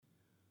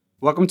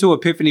Welcome to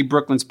Epiphany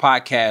Brooklyn's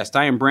podcast.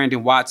 I am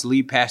Brandon Watts,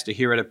 lead pastor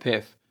here at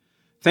Epiph.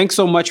 Thanks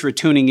so much for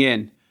tuning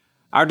in.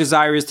 Our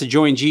desire is to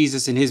join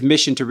Jesus in his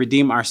mission to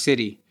redeem our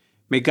city.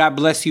 May God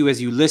bless you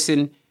as you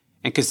listen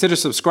and consider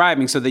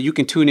subscribing so that you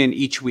can tune in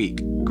each week.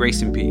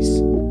 Grace and peace.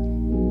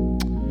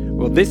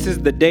 Well, this is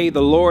the day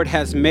the Lord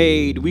has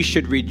made. We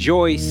should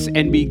rejoice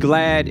and be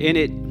glad in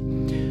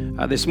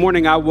it. This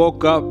morning I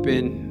woke up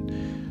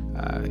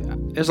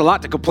and there's a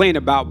lot to complain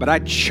about, but I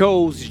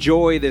chose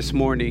joy this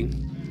morning.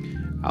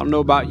 I don't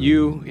know about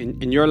you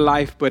in your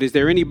life, but is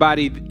there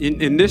anybody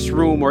in this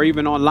room or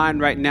even online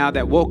right now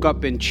that woke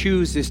up and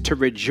chooses to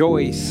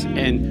rejoice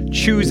and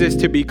chooses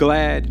to be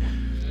glad?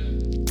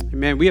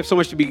 Man, we have so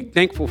much to be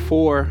thankful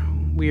for.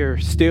 We are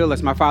still,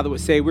 as my father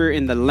would say, we're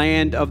in the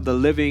land of the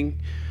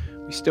living.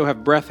 We still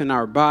have breath in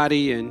our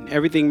body, and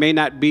everything may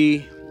not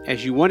be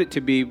as you want it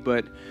to be,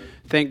 but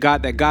thank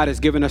God that God has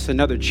given us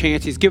another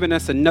chance. He's given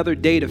us another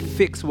day to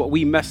fix what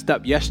we messed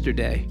up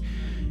yesterday.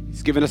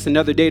 He's given us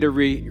another day to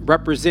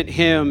represent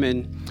him,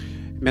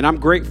 and man, I'm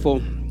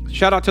grateful.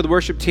 Shout out to the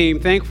worship team.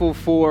 Thankful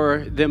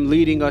for them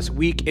leading us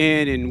week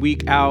in and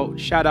week out.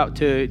 Shout out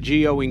to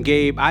Gio and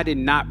Gabe. I did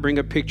not bring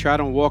a picture. I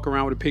don't walk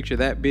around with a picture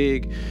that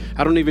big.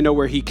 I don't even know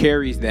where he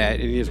carries that,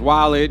 in his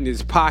wallet, in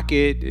his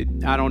pocket.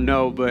 I don't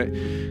know, but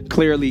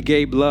clearly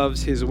Gabe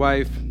loves his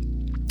wife.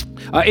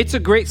 It's a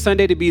great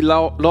Sunday to be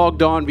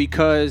logged on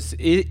because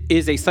it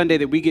is a Sunday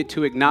that we get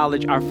to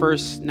acknowledge our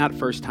not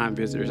first-time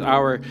visitors,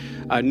 our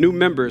new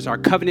members, our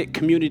covenant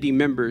community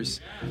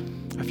members.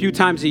 A few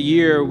times a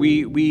year,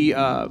 we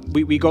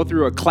go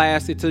through a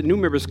class. It's a new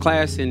members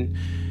class, and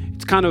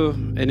it's kind of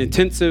an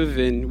intensive,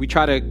 and we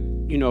try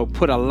to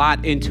put a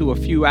lot into a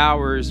few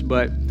hours,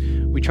 but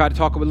we try to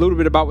talk a little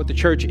bit about what the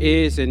church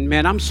is. And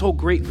man, I'm so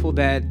grateful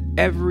that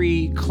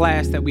every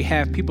class that we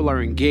have, people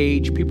are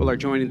engaged, people are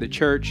joining the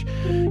church.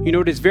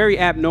 It is very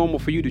abnormal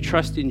for you to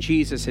trust in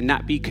Jesus and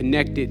not be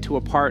connected to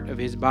a part of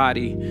his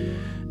body.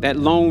 That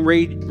Lone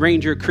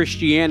Ranger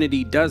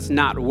Christianity does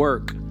not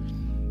work.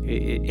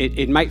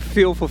 It might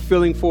feel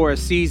fulfilling for a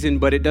season,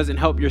 but it doesn't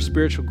help your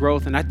spiritual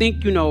growth. And I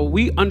think,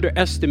 we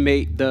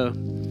underestimate the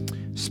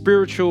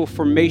spiritual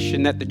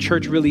formation that the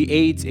church really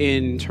aids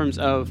in terms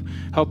of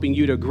helping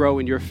you to grow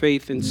in your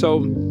faith. And so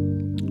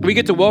we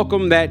get to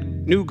welcome that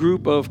new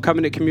group of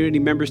covenant community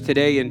members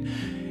today. And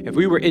if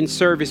we were in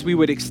service, we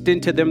would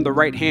extend to them the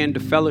right hand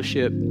of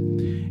fellowship.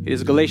 It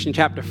is Galatians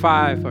chapter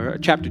 5, or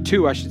chapter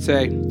 2, I should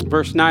say,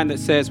 verse 9 that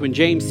says, "When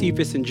James,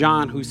 Cephas, and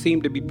John, who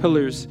seemed to be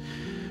pillars,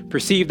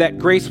 perceived that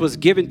grace was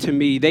given to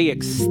me, they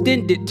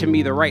extended to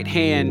me the right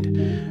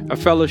hand of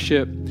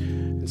fellowship."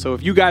 And so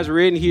if you guys were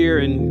in here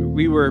and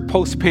we were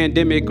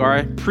post-pandemic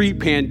or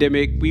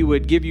pre-pandemic, we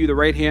would give you the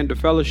right hand of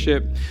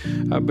fellowship.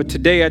 But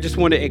today I just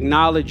want to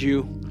acknowledge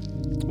you.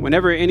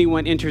 Whenever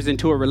anyone enters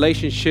into a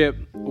relationship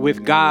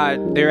with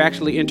God, they're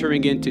actually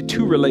entering into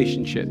two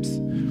relationships.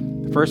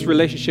 The first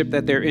relationship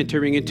that they're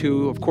entering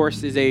into, of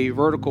course, is a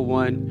vertical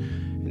one,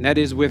 and that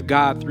is with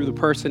God through the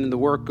person and the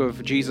work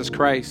of Jesus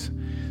Christ.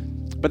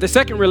 But the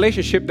second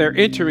relationship they're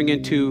entering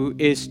into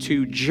is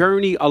to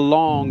journey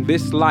along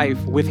this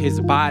life with his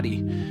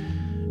body.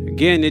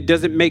 Again, it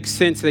doesn't make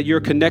sense that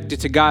you're connected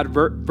to God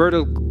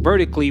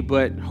vertically,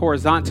 but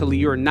horizontally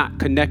you're not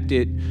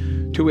connected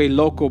to a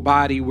local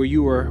body where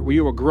you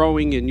are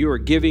growing and you are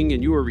giving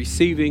and you are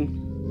receiving.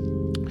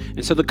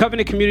 And so the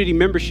covenant community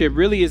membership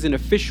really is an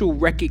official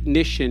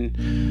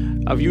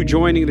recognition of you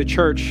joining the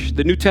church.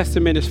 The New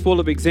Testament is full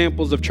of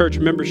examples of church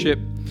membership.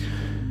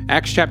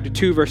 Acts chapter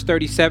 2, verse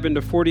 37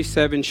 to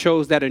 47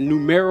 shows that a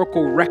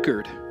numerical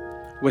record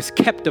was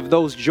kept of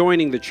those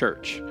joining the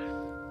church.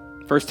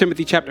 1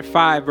 Timothy chapter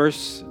 5,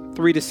 verse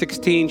 3 to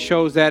 16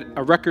 shows that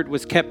a record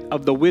was kept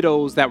of the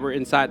widows that were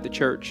inside the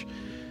church.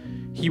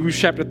 Hebrews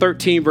chapter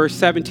 13, verse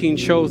 17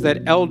 shows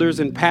that elders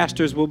and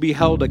pastors will be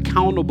held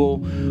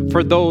accountable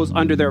for those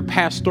under their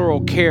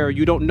pastoral care.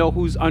 You don't know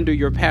who's under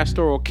your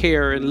pastoral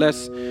care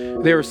unless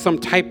there is some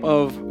type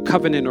of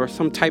covenant or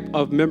some type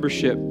of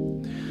membership.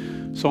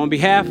 So on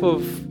behalf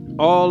of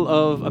all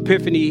of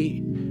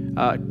Epiphany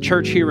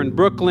Church here in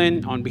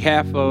Brooklyn, on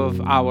behalf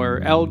of our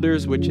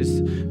elders, which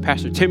is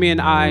Pastor Timmy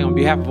and I, on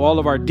behalf of all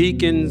of our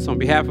deacons, on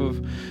behalf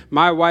of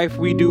my wife,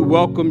 we do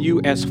welcome you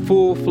as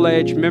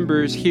full-fledged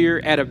members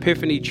here at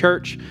Epiphany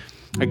Church.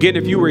 Again,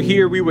 if you were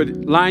here, we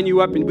would line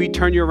you up and we'd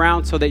turn you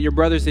around so that your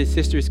brothers and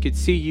sisters could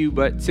see you.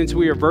 But since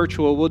we are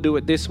virtual, we'll do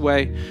it this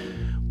way.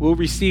 We'll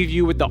receive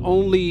you with the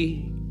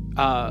only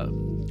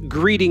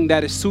greeting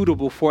that is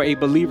suitable for a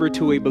believer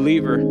to a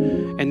believer,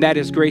 and that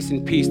is grace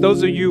and peace.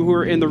 Those of you who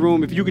are in the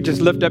room, if you could just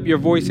lift up your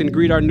voice and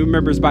greet our new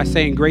members by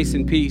saying grace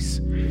and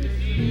peace.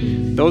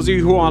 Those of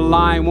you who are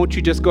online, won't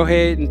you just go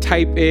ahead and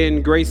type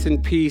in grace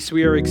and peace.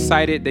 We are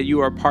excited that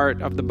you are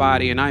part of the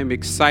body, and I am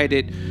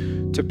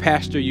excited to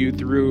pastor you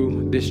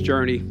through this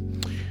journey.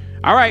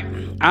 All right,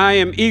 I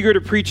am eager to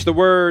preach the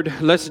word.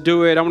 Let's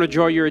do it. I want to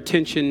draw your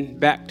attention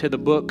back to the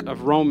book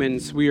of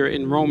Romans. We are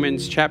in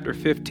Romans chapter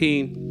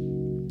 15.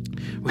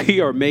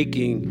 We are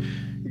making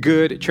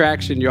good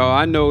traction, y'all.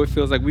 I know it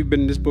feels like we've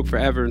been in this book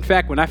forever. In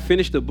fact, when I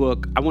finish the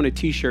book, I want a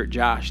t-shirt,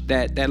 Josh,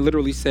 that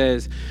literally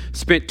says,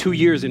 spent 2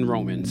 years in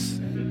Romans.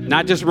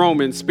 Not just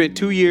Romans, spent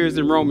 2 years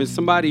in Romans.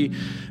 Somebody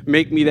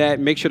make me that.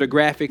 Make sure the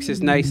graphics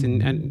is nice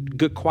and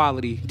good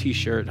quality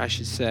t-shirt, I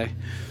should say.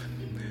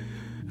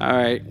 All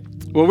right.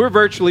 Well, we're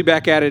virtually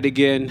back at it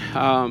again.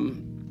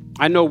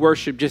 I know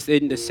worship just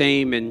isn't the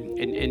same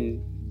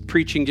and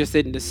preaching just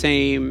isn't the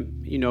same,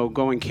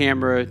 going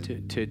camera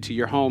to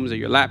your homes or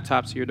your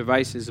laptops or your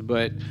devices.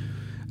 But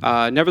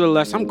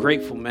nevertheless, I'm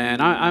grateful,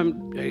 man.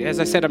 As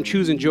I said, I'm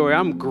choosing joy.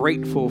 I'm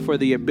grateful for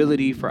the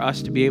ability for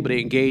us to be able to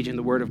engage in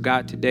the Word of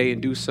God today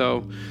and do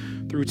so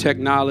through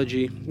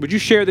technology. Would you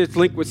share this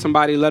link with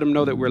somebody? Let them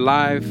know that we're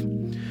live.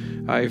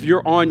 If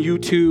you're on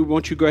YouTube,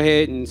 won't you go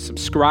ahead and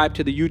subscribe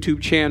to the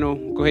YouTube channel?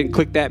 Go ahead and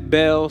click that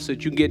bell so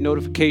that you can get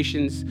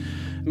notifications.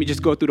 Let me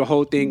just go through the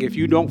whole thing. If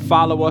you don't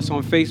follow us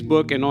on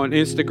Facebook and on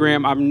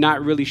Instagram, I'm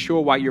not really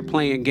sure why you're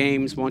playing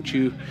games. Won't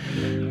you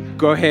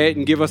go ahead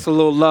and give us a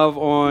little love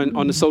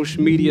on the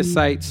social media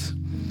sites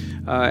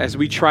as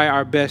we try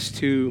our best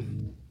to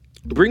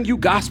bring you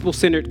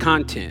gospel-centered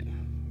content.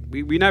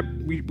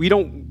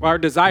 Our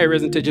desire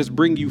isn't to just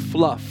bring you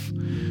fluff,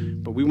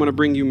 but we want to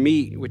bring you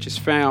meat, which is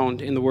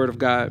found in the Word of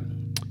God.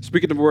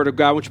 Speaking of the Word of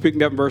God, I want you to pick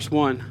me up in verse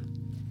 1.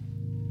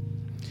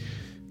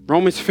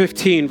 Romans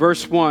 15,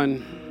 verse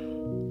 1.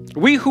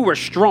 We who are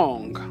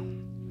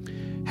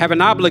strong have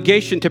an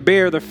obligation to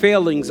bear the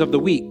failings of the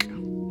weak.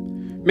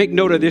 Make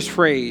note of this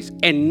phrase,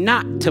 and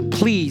not to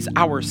please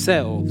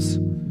ourselves.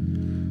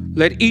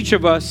 Let each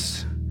of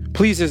us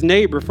please his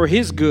neighbor for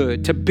his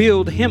good, to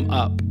build him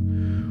up.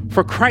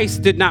 For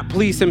Christ did not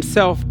please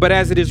himself, but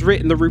as it is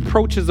written, the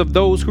reproaches of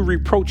those who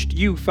reproached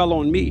you fell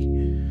on me.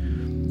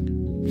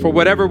 For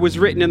whatever was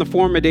written in the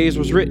former days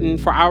was written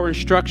for our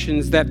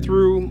instructions, that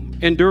through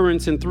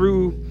endurance and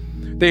through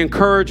the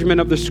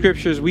encouragement of the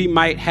scriptures, we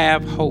might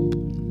have hope.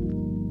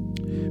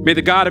 May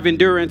the God of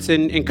endurance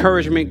and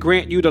encouragement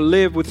grant you to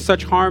live with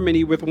such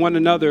harmony with one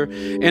another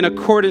in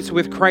accordance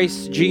with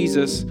Christ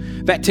Jesus,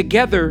 that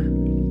together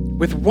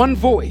with one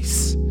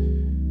voice,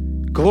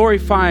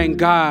 glorifying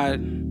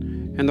God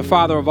and the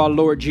Father of our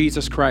Lord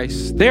Jesus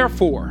Christ.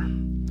 Therefore,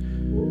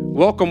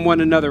 welcome one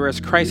another as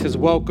Christ has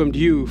welcomed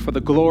you for the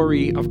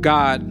glory of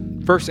God.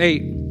 Verse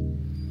 8.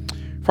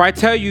 For I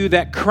tell you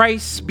that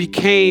Christ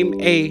became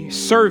a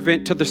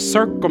servant to the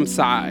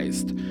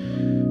circumcised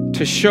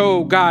to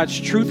show God's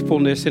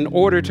truthfulness in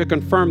order to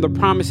confirm the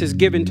promises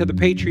given to the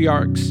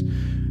patriarchs.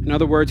 In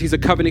other words, he's a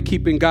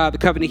covenant-keeping God. The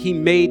covenant he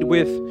made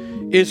with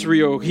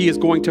Israel, he is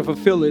going to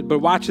fulfill it. But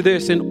watch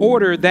this, in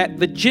order that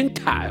the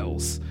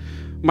Gentiles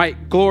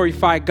might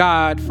glorify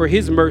God for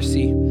his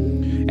mercy.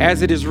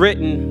 As it is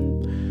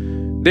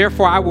written,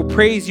 therefore I will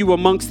praise you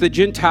amongst the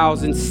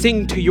Gentiles and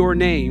sing to your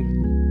name.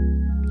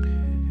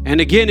 And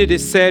again it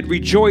is said,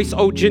 rejoice,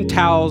 O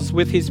Gentiles,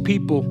 with his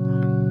people.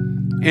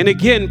 And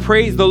again,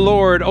 praise the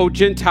Lord, O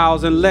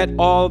Gentiles, and let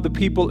all the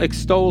people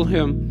extol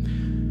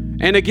him.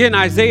 And again,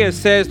 Isaiah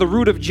says, the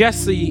root of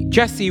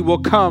Jesse will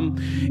come,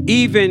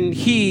 even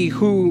he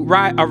who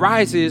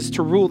arises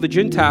to rule the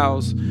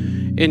Gentiles.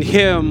 In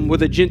him will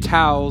the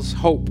Gentiles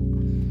hope.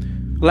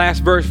 Last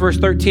verse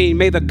 13.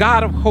 May the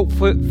God of hope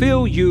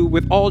fill you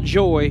with all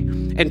joy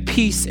and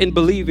peace in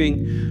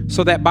believing,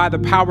 so that by the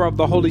power of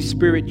the Holy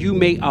Spirit you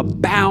may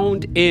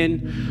abound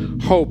in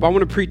hope. I want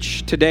to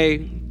preach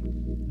today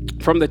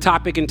from the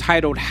topic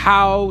entitled,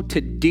 How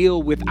to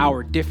Deal with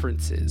Our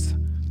Differences.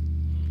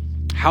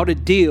 How to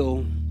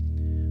deal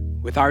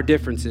with our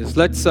differences.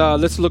 Let's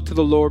look to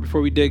the Lord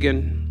before we dig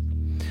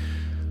in.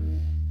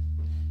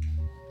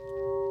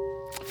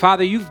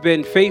 Father, you've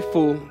been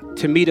faithful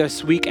to meet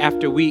us week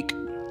after week.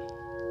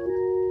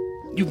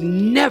 You've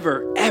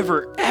never,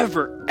 ever,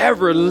 ever,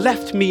 ever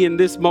left me in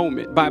this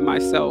moment by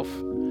myself.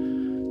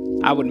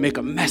 I would make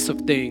a mess of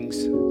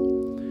things.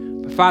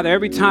 But Father,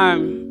 every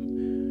time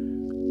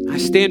I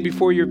stand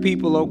before your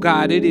people, oh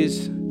God, it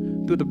is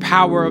through the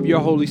power of your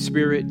Holy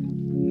Spirit.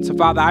 So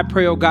Father, I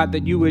pray, oh God,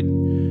 that you would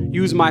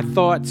use my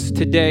thoughts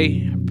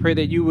today. I pray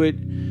that you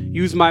would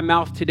use my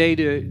mouth today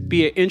to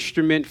be an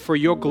instrument for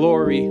your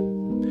glory.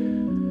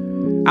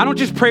 I don't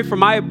just pray for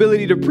my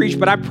ability to preach,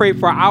 but I pray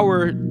for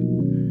our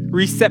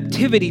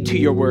receptivity to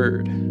your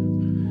word.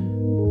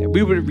 That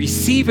we would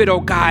receive it, oh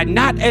God,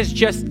 not as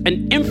just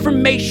an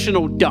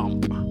informational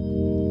dump.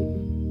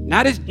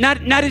 Not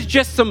as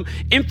just some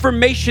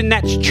information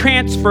that's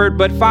transferred,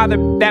 but Father,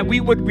 that we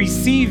would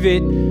receive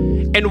it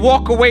and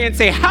walk away and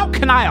say, how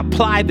can I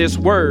apply this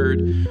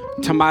word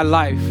to my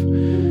life?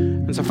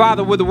 And so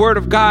Father, would the word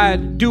of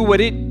God do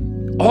what it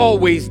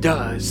always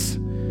does,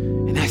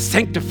 and that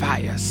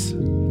sanctify us,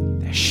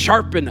 that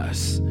sharpen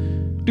us,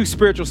 do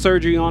spiritual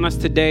surgery on us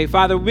today.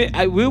 Father,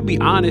 I will be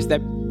honest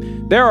that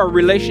there are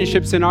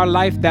relationships in our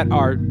life that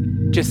are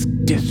just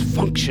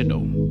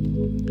dysfunctional.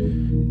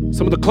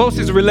 Some of the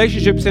closest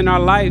relationships in our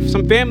life,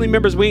 some family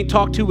members we ain't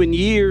talked to in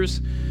years,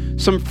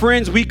 some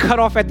friends we cut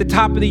off at the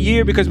top of the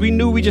year because we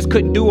knew we just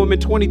couldn't do them in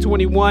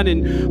 2021.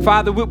 And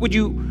Father, would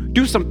you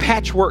do some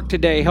patchwork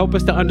today? Help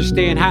us to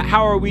understand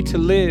how are we to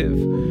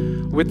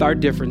live with our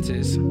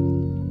differences.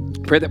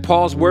 Pray that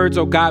Paul's words,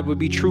 oh God, would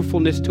be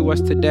truthfulness to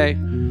us today.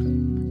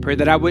 Pray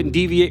that I wouldn't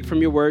deviate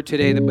from your word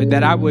today, but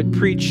that I would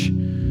preach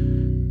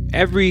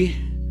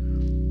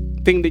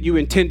everything that you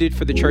intended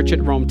for the church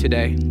at Rome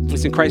today.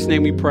 It's in Christ's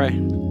name we pray.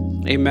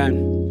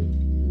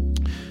 Amen.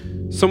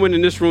 Someone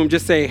in this room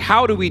just say,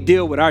 how do we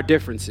deal with our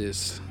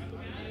differences?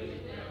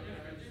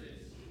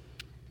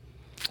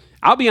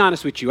 I'll be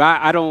honest with you.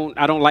 I don't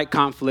like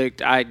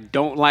conflict. I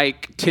don't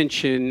like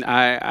tension.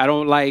 I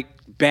don't like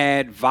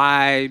bad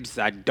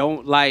vibes. I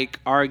don't like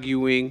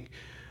arguing.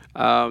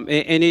 And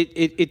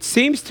it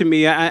seems to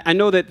me, I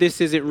know that this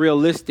isn't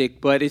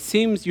realistic, but it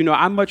seems,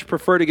 I much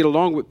prefer to get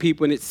along with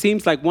people. And it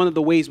seems like one of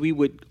the ways we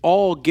would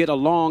all get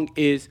along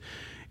is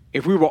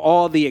if we were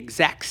all the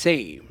exact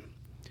same.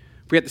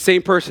 If we had the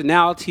same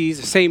personalities,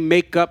 the same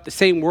makeup, the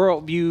same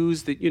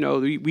worldviews, that,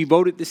 we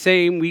voted the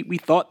same, we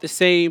thought the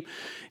same.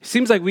 It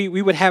seems like we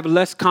would have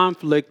less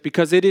conflict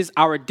because it is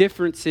our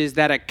differences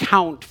that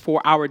account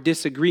for our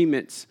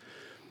disagreements.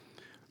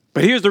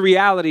 But here's the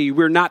reality,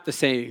 we're not the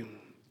same.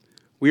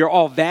 We are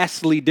all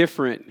vastly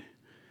different.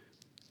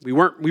 We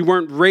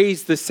weren't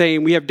raised the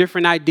same. We have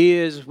different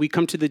ideas. We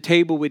come to the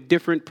table with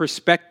different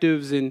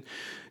perspectives and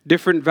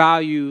different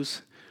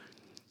values.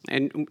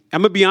 And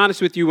I'm going to be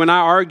honest with you, when I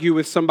argue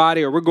with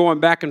somebody or we're going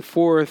back and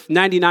forth,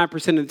 99%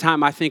 of the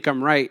time I think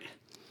I'm right.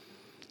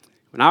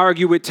 When I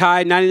argue with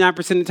Ty, 99%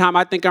 of the time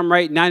I think I'm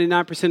right.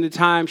 99% of the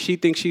time she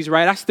thinks she's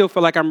right. I still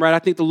feel like I'm right. I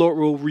think the Lord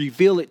will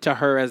reveal it to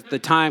her as the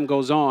time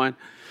goes on.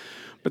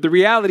 But the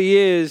reality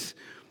is,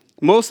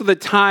 most of the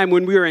time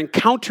when we are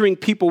encountering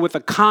people with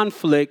a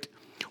conflict,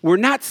 we're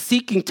not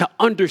seeking to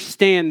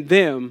understand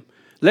them.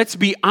 Let's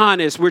be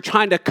honest, we're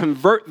trying to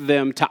convert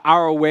them to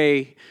our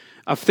way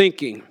of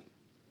thinking.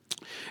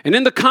 And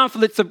in the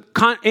conflicts of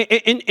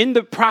in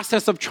the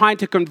process of trying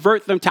to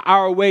convert them to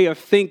our way of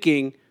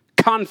thinking,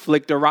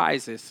 conflict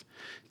arises.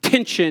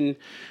 Tension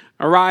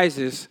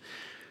arises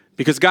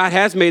because God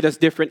has made us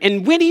different.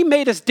 And when he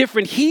made us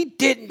different, he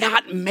did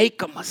not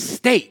make a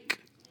mistake.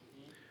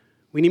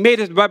 When he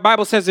made us, the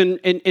Bible says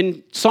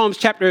in Psalms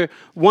chapter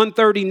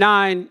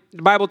 139,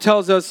 the Bible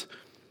tells us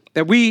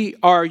that we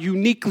are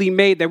uniquely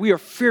made, that we are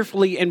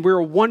fearfully and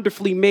we're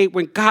wonderfully made.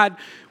 When God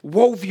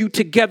wove you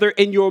together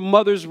in your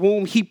mother's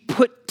womb, he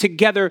put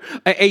together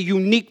a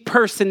unique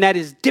person that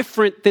is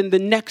different than the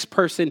next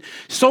person,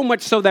 so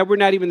much so that we're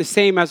not even the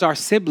same as our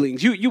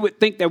siblings. You would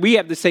think that we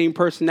have the same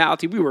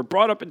personality. We were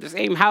brought up in the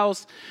same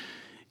house.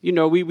 We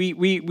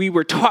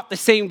were taught the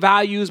same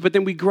values, but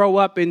then we grow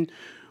up and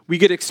we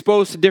get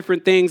exposed to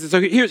different things. And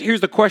so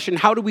here's the question.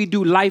 How do we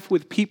do life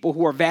with people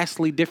who are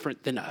vastly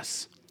different than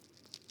us?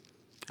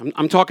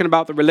 I'm talking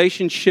about the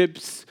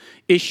relationships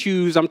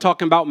issues. I'm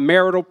talking about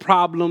marital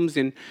problems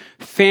and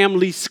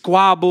family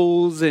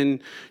squabbles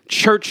and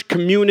church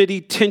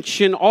community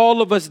tension.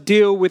 All of us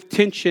deal with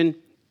tension.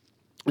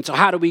 And so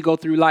how do we go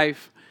through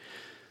life?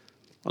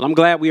 Well, I'm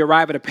glad we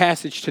arrive at a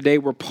passage today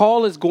where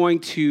Paul is going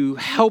to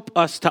help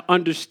us to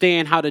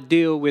understand how to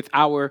deal with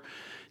our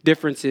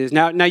differences.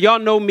 Now, y'all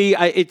know me.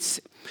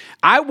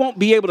 I won't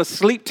be able to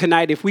sleep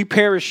tonight if we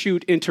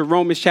parachute into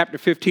Romans chapter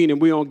 15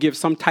 and we don't give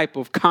some type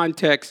of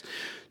context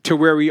to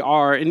where we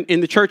are.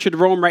 In the church of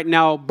Rome right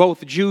now,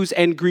 both Jews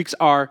and Greeks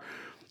are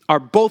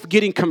both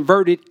getting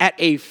converted at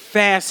a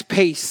fast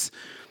pace.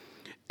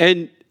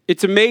 And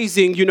it's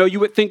amazing. You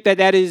would think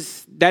that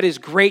is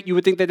great. You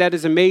would think that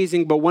is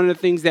amazing. But one of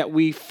the things that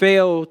we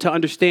fail to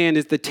understand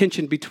is the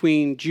tension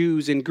between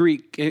Jews and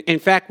Greek. In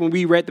fact, when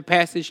we read the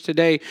passage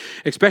today,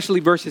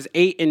 especially verses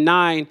 8 and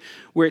 9,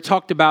 where it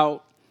talked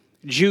about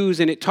Jews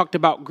and it talked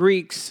about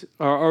Greeks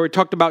or it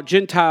talked about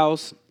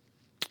Gentiles,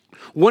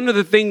 one of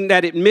the things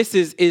that it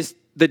misses is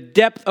the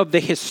depth of the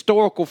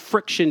historical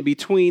friction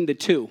between the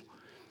two.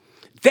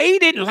 They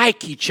didn't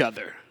like each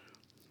other.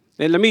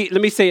 And let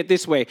me say it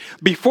this way.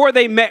 Before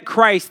they met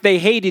Christ, they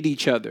hated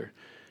each other.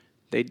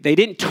 They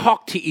didn't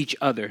talk to each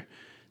other.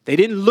 They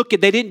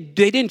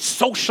didn't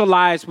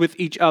socialize with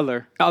each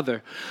other.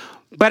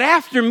 But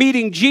after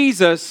meeting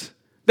Jesus,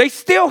 they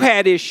still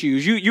had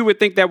issues. You would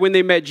think that when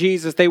they met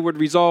Jesus, they would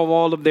resolve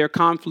all of their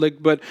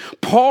conflict. But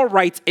Paul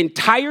writes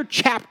entire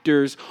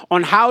chapters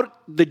on how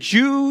the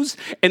Jews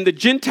and the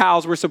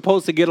Gentiles were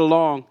supposed to get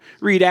along.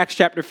 Read Acts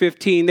chapter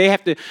 15.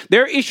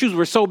 Their issues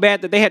were so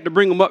bad that they had to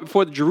bring them up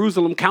before the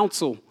Jerusalem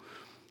council.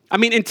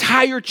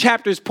 Entire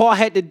chapters Paul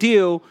had to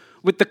deal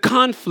with the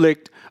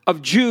conflict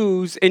of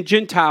Jews and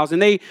Gentiles.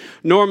 And they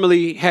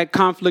normally had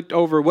conflict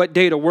over what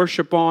day to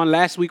worship on.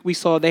 Last week we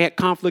saw they had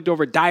conflict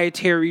over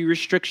dietary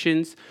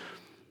restrictions.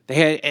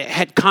 They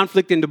had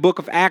conflict in the book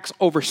of Acts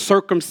over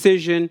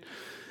circumcision.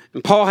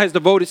 And Paul has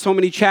devoted so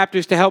many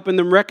chapters to helping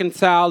them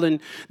reconcile. And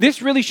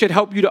this really should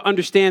help you to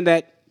understand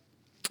that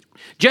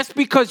just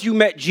because you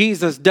met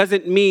Jesus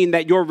doesn't mean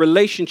that your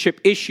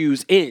relationship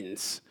issues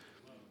ends.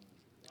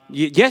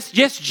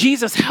 Yes,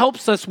 Jesus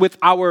helps us with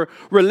our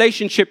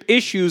relationship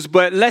issues,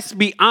 but let's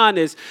be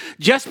honest.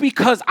 Just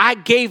because I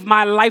gave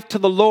my life to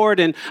the Lord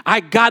and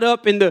I got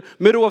up in the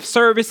middle of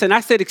service and I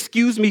said,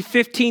 excuse me,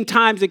 15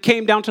 times and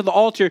came down to the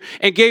altar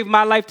and gave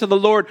my life to the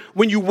Lord,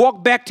 when you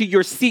walk back to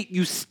your seat,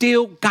 you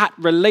still got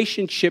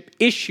relationship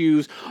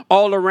issues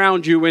all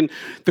around you. And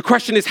the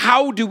question is,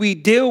 how do we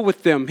deal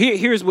with them?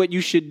 Here's what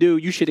you should do.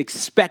 You should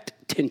expect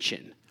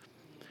tension.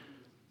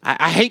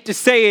 I hate to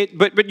say it,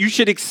 but you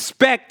should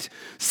expect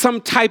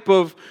some type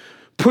of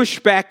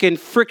pushback and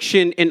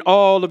friction in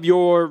all of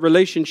your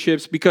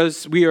relationships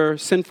because we are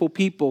sinful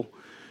people.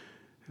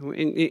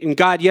 And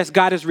God, yes,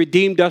 God has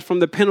redeemed us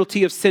from the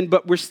penalty of sin,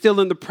 but we're still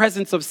in the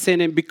presence of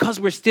sin. And because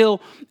we're still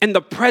in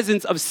the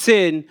presence of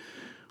sin,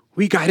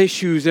 we got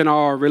issues in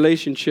our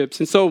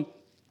relationships. And so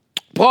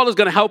Paul is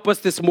going to help us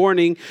this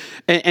morning,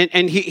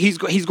 and he's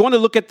going to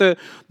look at the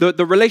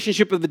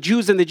relationship of the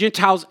Jews and the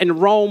Gentiles in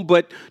Rome,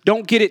 but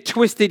don't get it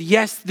twisted.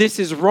 Yes, this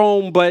is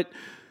Rome, but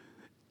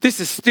this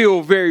is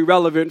still very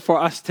relevant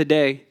for us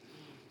today.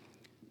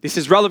 This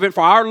is relevant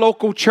for our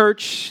local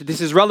church.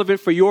 This is relevant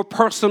for your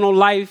personal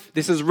life.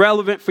 This is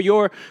relevant for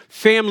your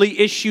family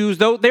issues.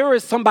 Though there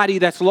is somebody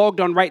that's logged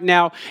on right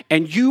now,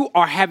 and you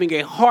are having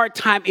a hard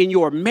time in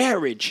your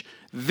marriage,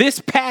 this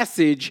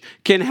passage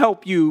can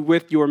help you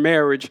with your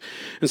marriage.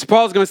 And so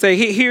Paul's going to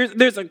say,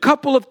 there's a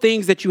couple of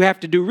things that you have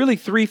to do, really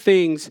 3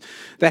 things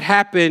that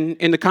happen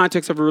in the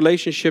context of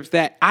relationships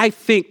that I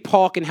think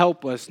Paul can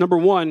help us. Number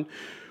 1,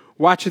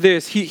 watch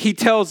this. He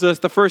tells us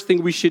the first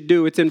thing we should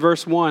do. It's in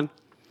verse 1.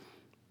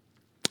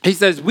 He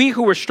says, we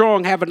who are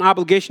strong have an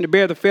obligation to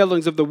bear the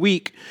failings of the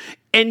weak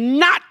and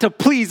not to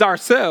please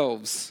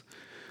ourselves.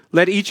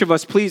 Let each of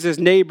us please his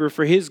neighbor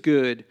for his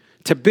good,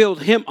 to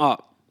build him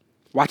up.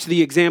 Watch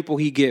the example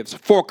he gives.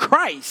 For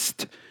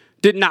Christ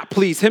did not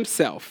please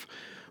himself,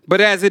 but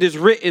as it is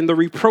written, the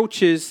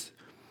reproaches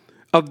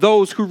of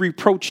those who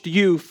reproached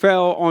you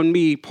fell on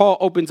me. Paul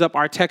opens up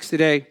our text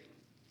today,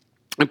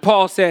 and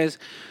Paul says,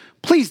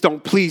 please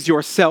don't please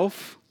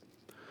yourself.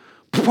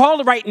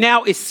 Paul right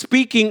now is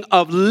speaking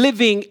of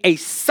living a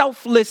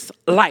selfless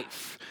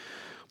life.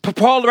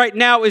 Paul right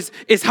now is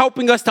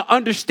helping us to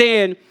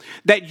understand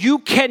that you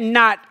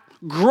cannot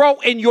grow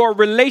in your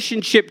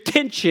relationship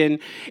tension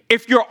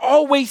if you're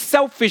always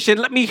selfish. And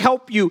let me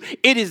help you.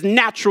 It is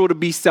natural to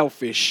be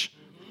selfish.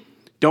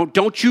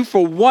 Don't you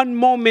for one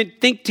moment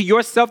think to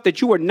yourself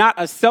that you are not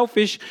a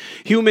selfish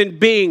human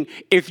being.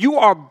 If you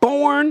are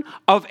born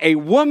of a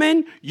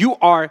woman, you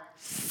are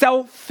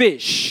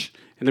selfish.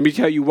 And let me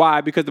tell you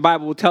why, because the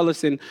Bible will tell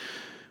us in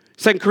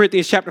 2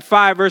 Corinthians chapter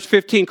 5, verse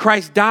 15,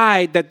 Christ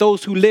died that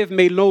those who live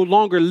may no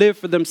longer live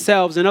for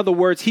themselves. In other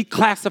words, he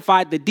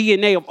classified the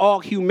DNA of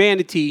all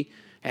humanity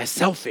as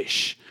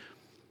selfish.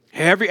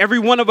 Every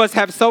one of us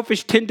have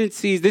selfish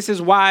tendencies. This is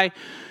why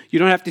you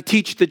don't have to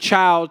teach the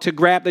child to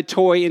grab the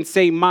toy and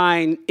say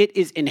mine. It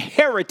is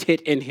inherited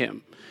in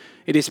him.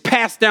 It is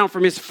passed down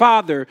from his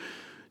father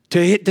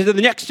to the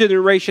next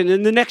generation,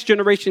 and the next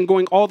generation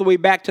going all the way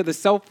back to the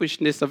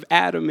selfishness of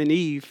Adam and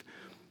Eve.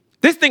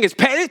 This thing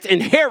it's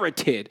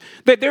inherited.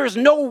 That there is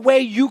no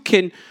way you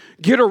can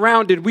get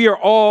around it. We are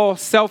all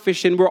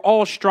selfish, and we're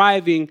all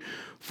striving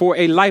for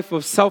a life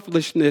of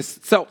selflessness.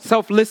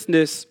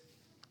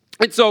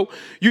 And so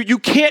you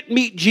can't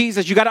meet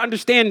Jesus. You got to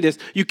understand this.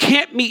 You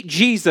can't meet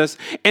Jesus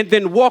and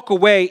then walk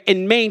away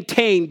and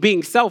maintain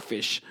being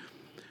selfish.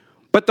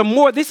 But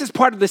this is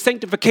part of the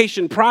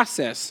sanctification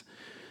process.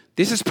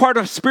 This is part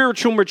of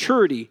spiritual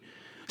maturity.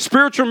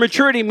 Spiritual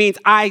maturity means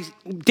I,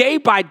 day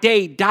by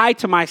day, die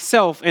to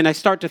myself and I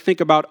start to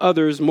think about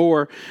others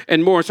more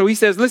and more. So he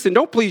says, listen,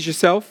 don't please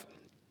yourself.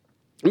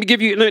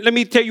 Let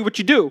me tell you what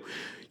you do.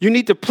 You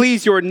need to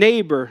please your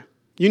neighbor.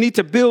 You need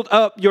to build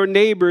up your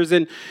neighbors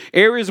in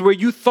areas where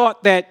you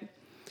thought that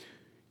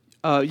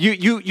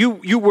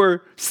you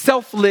were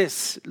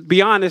selfless.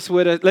 Be honest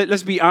with us.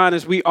 Let's be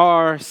honest. We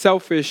are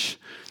selfish.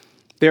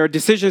 There are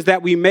decisions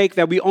that we make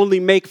that we only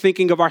make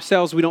thinking of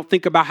ourselves. We don't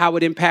think about how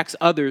it impacts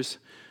others.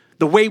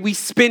 The way we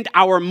spend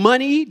our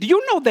money. Do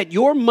you know that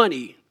your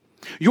money,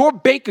 your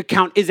bank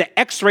account is an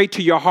x-ray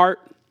to your heart?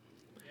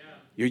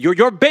 Yeah.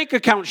 Your bank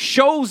account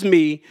shows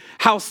me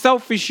how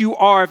selfish you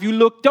are. If you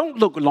look, don't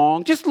look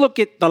long. Just look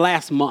at the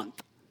last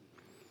month.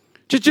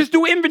 Just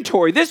do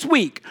inventory this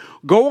week.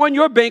 Go on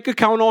your bank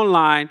account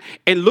online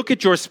and look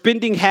at your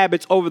spending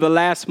habits over the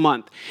last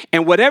month.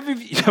 And whatever,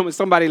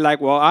 somebody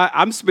like, well,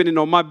 I'm spending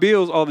on my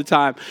bills all the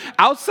time.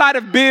 Outside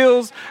of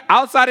bills,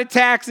 outside of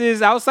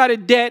taxes, outside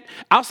of debt,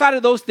 outside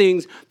of those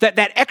things, that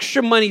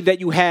extra money that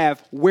you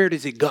have, where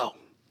does it go?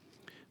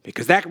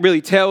 Because that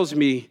really tells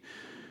me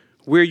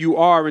where you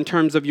are in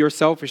terms of your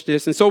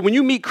selfishness. And so when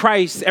you meet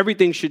Christ,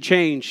 everything should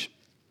change.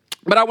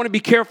 But I want to be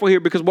careful here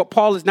because what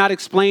Paul is not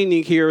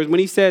explaining here is when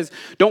he says,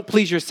 don't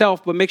please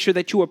yourself, but make sure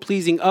that you are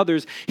pleasing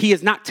others. He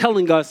is not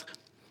telling us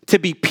to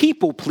be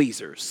people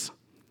pleasers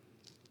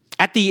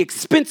at the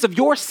expense of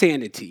your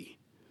sanity.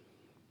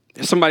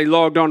 There's somebody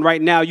logged on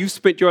right now. You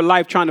spent your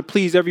life trying to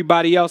please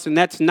everybody else, and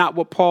that's not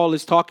what Paul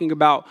is talking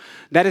about.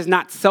 That is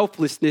not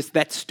selflessness.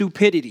 That's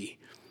stupidity.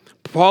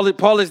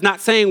 Paul is not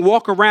saying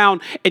walk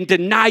around and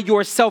deny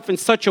yourself in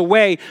such a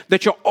way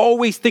that you're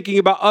always thinking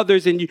about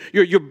others and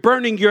you're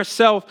burning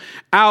yourself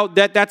out.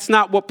 That's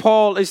not what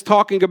Paul is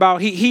talking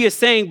about. He is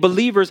saying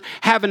believers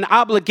have an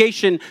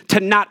obligation to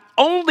not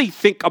only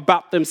think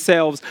about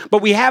themselves,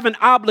 but we have an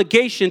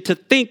obligation to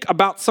think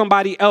about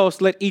somebody else.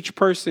 Let each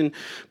person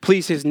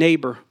please his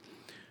neighbor.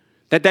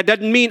 That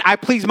doesn't mean I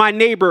please my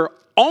neighbor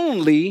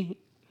only.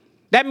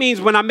 That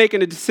means when I'm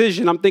making a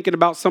decision, I'm thinking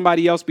about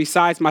somebody else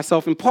besides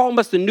myself. And Paul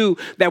must have knew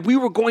that we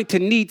were going to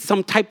need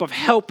some type of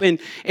help and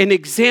an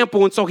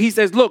example. And so he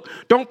says, look,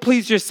 don't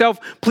please yourself,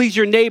 please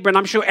your neighbor. And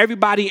I'm sure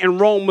everybody in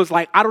Rome was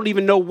like, I don't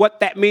even know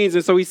what that means.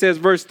 And so he says,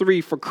 verse 3,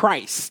 for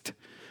Christ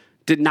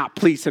did not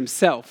please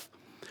himself.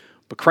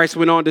 But Christ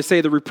went on to say,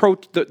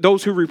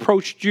 those who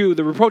reproached you,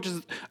 the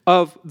reproaches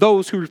of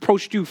those who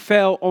reproached you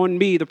fell on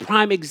me. The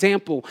prime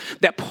example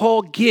that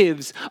Paul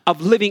gives of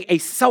living a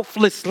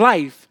selfless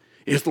life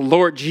is the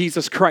Lord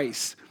Jesus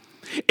Christ.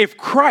 If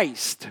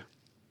Christ,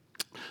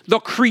 the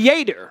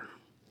creator,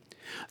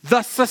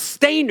 the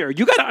sustainer,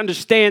 you got to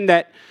understand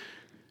that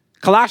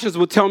Colossians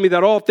will tell me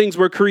that all things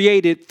were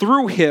created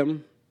through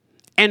him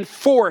and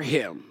for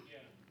him.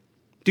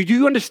 Do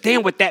you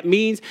understand what that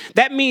means?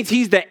 That means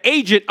he's the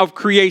agent of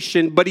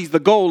creation, but he's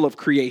the goal of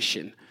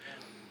creation.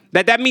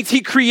 That means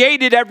he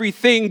created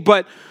everything,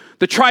 but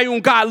the triune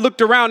God looked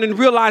around and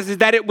realizes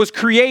that it was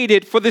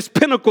created for this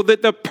pinnacle,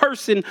 that the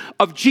person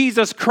of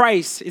Jesus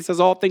Christ, it says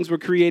all things were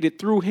created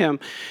through him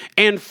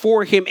and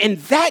for him. And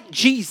that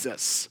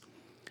Jesus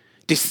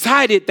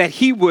decided that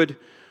he would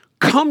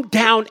come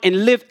down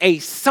and live a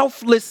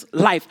selfless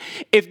life.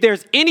 If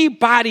there's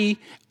anybody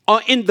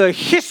in the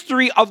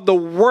history of the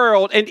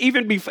world and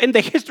even in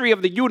the history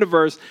of the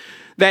universe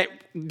that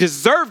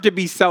deserved to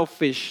be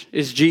selfish,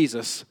 is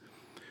Jesus.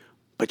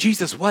 But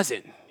Jesus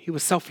wasn't. He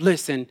was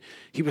selfless and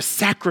he was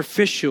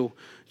sacrificial.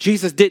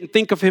 Jesus didn't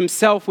think of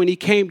himself when he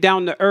came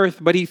down to earth,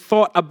 but he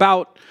thought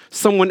about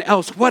someone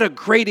else. What a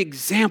great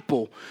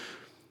example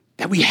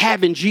that we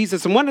have in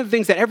Jesus. And one of the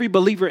things that every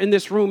believer in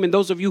this room and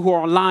those of you who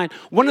are online,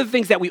 one of the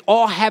things that we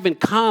all have in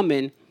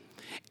common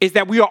is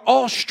that we are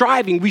all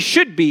striving, we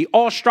should be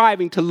all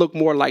striving to look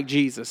more like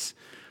Jesus.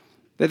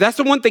 That's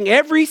the one thing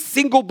every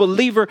single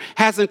believer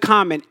has in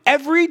common.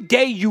 Every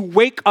day you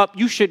wake up,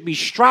 you should be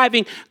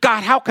striving.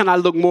 God, how can I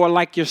look more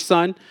like your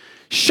son?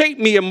 Shape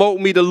me and mold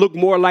me to look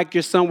more like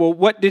your son. Well,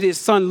 what did his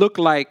son look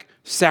like?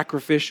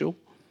 Sacrificial.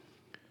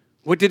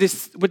 What did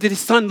his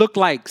son look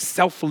like?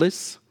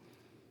 Selfless.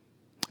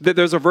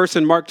 There's a verse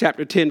in Mark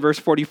chapter 10, verse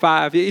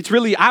 45. It's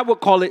really, I would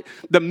call it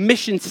the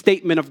mission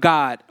statement of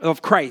God,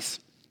 of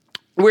Christ,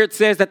 where it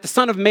says that the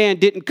Son of Man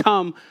didn't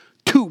come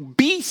to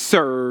be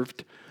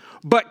served,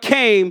 but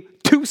came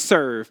to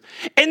serve.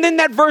 And then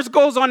that verse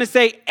goes on to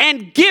say,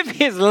 and give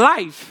his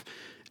life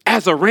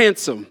as a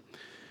ransom.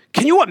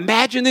 Can you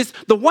imagine this?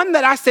 The one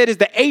that I said is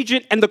the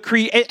agent and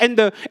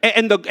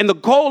the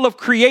goal of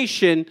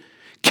creation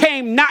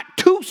came not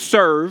to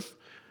serve,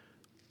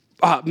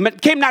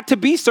 came not to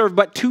be served,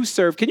 but to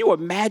serve. Can you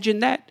imagine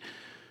that?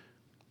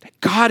 That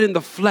God in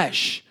the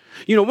flesh.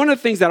 You know, one of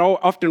the things that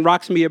often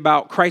rocks me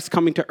about Christ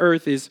coming to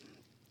earth is,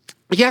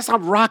 yes,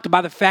 I'm rocked by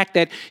the fact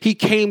that he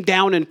came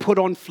down and put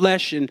on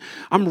flesh. And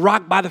I'm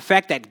rocked by the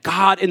fact that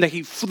God in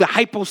the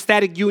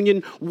hypostatic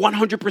union,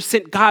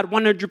 100% God,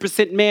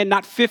 100% man,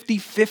 not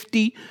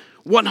 50-50,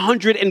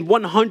 100 and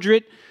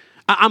 100.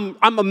 I'm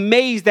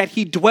amazed that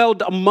he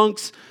dwelled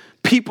amongst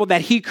people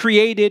that he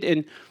created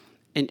and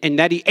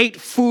that he ate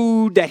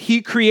food that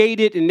he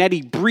created and that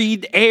he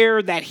breathed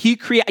air that he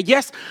created.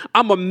 Yes,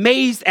 I'm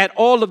amazed at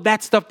all of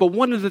that stuff. But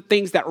one of the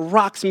things that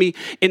rocks me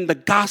in the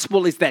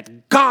gospel is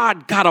that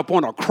God got up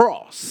on a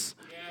cross.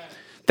 Yeah.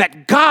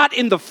 That God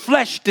in the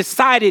flesh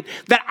decided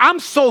that I'm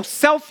so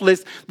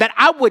selfless that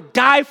I would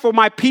die for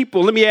my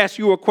people. Let me ask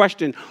you a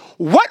question.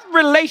 What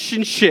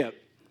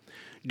relationship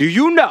do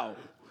you know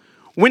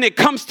when it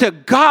comes to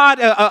God,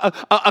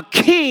 a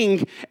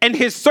king and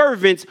his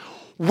servants,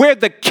 where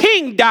the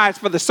king dies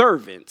for the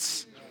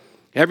servants?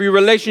 Every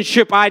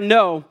relationship I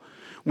know,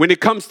 when it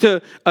comes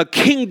to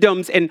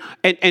kingdoms and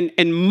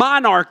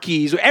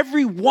monarchies,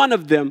 every one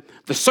of them,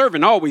 the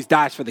servant always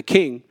dies for the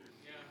king.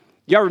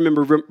 Y'all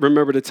remember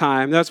the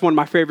time? That's one of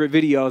my favorite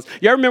videos.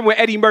 Y'all remember when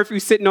Eddie Murphy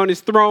was sitting on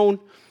his throne?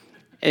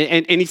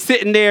 And he's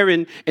sitting there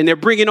and they're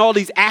bringing all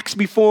these acts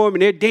before him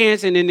and they're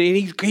dancing and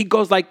he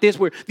goes like this,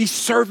 where these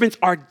servants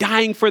are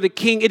dying for the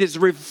king. It is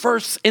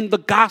reverse in the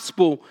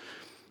gospel.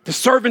 The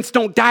servants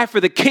don't die for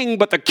the king,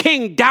 but the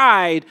king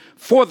died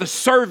for the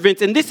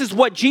servants. And this is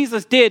what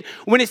Jesus did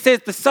when it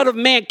says the Son of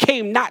Man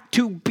came not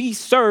to be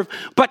served,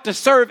 but to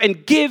serve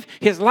and give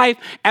his life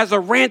as a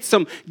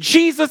ransom.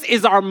 Jesus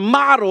is our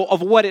model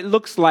of what it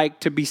looks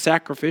like to be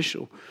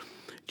sacrificial.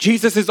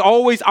 Jesus is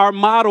always our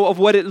model of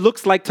what it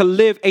looks like to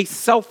live a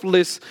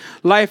selfless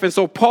life. And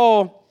so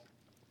Paul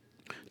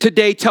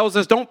today tells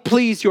us, don't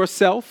please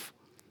yourself.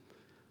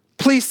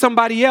 Please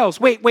somebody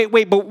else. Wait.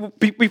 But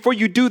before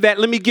you do that,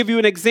 let me give you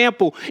an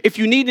example. If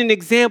you need an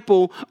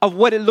example of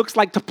what it looks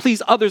like to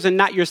please others and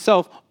not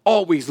yourself,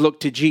 always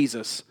look to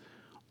Jesus.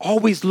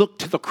 Always look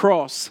to the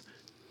cross.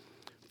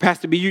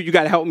 Pastor B, you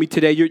got to help me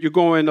today. You're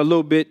going a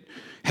little bit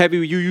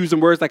heavy. You using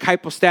words like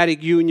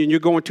hypostatic union. You're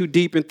going too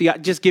deep in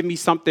theology. Just give me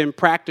something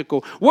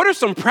practical. What are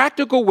some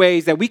practical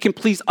ways that we can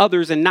please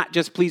others and not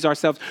just please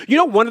ourselves? You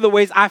know, one of the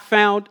ways I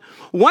found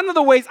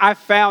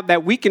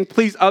that we can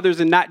please others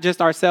and not just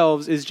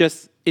ourselves is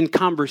just in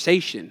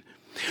conversation.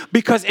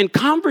 Because in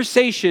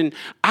conversation,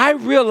 I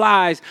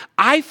realize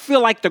I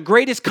feel like the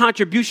greatest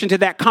contribution to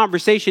that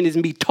conversation is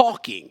me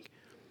talking.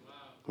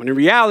 When in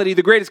reality,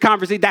 the greatest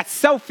conversation, that's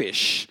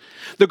selfish.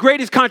 The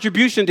greatest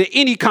contribution to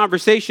any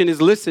conversation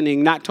is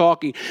listening, not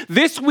talking.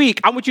 This week,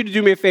 I want you to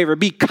do me a favor.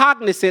 Be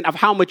cognizant of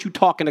how much you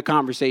talk in a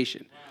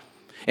conversation.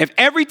 If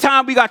every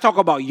time we got to talk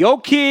about your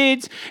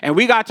kids and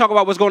we got to talk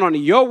about what's going on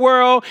in your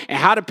world and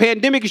how the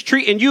pandemic is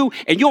treating you,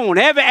 and you won't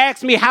ever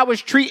ask me how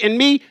it's treating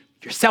me,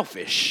 you're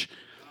selfish.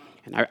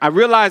 And I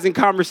realize in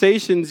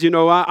conversations, you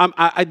know,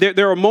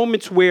 there are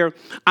moments where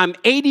I'm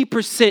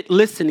 80%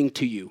 listening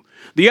to you.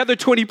 The other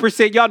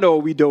 20%, y'all know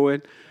what we're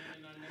doing.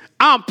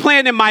 I'm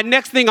planning my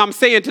next thing I'm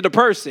saying to the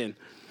person.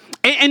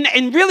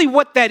 And really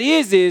what that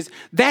is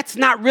that's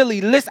not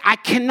really listen. I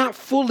cannot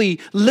fully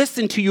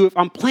listen to you if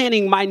I'm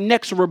planning my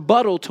next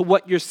rebuttal to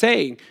what you're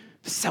saying.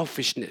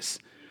 Selfishness.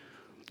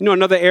 You know,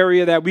 another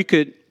area that we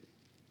could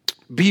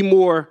be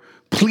more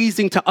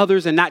pleasing to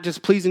others and not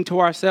just pleasing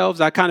to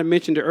ourselves. I kind of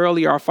mentioned it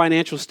earlier, our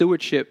financial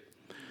stewardship.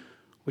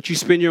 What you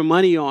spend your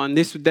money on.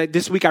 This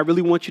week, I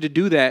really want you to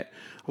do that.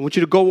 I want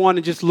you to go on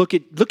and just look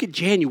at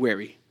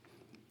January.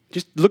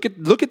 Just look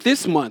at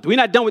this month. We're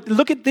not done with.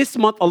 Look at this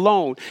month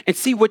alone and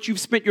see what you've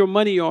spent your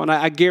money on.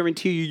 I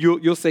guarantee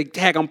you'll say,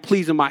 "Dang, I'm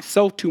pleasing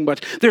myself too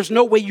much." There's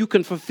no way you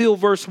can fulfill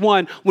verse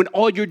 1 when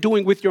all you're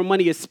doing with your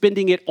money is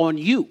spending it on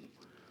you.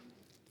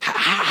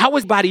 How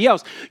is anybody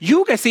else?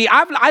 You can see.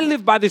 I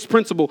live by this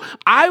principle.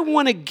 I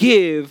want to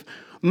give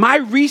my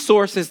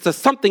resources to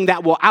something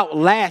that will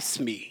outlast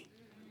me.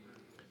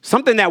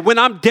 Something that when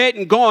I'm dead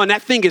and gone,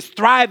 that thing is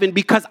thriving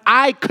because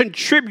I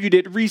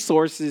contributed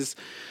resources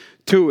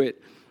to it.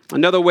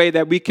 Another way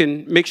that we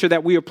can make sure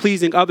that we are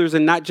pleasing others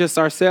and not just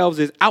ourselves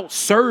is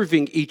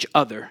outserving each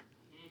other.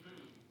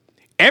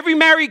 Every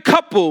married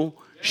couple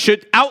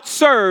should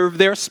outserve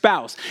their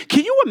spouse.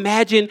 Can you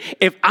imagine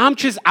if I'm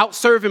just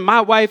outserving my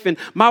wife and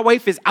my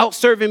wife is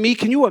outserving me?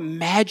 Can you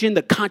imagine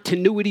the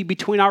continuity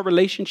between our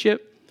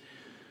relationship?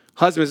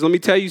 Husbands, let me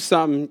tell you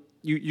something.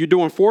 You're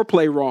doing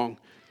foreplay wrong.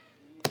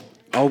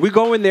 Oh, we're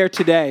going there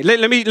today.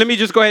 Let me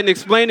just go ahead and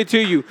explain it to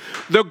you.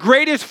 The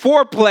greatest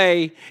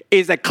foreplay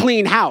is a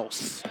clean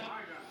house.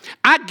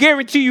 I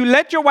guarantee you,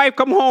 let your wife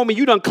come home and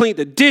you done cleaned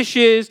the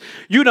dishes,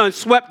 you done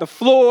swept the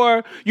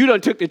floor, you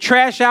done took the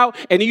trash out,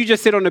 and then you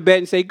just sit on the bed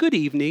and say, "Good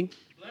evening,"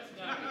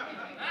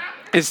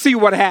 and see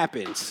what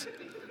happens.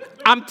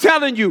 I'm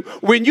telling you,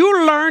 when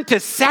you learn to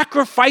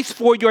sacrifice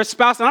for your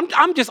spouse, and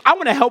I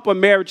want to help a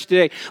marriage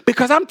today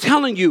because I'm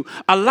telling you,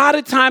 a lot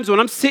of times when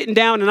I'm sitting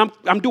down and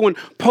I'm doing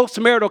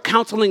post-marital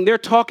counseling, they're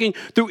talking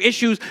through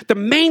issues. The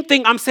main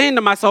thing I'm saying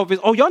to myself is,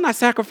 "Oh, y'all not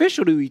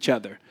sacrificial to each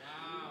other."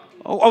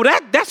 Wow.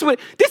 That's what,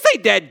 this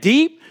ain't that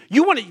deep.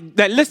 You want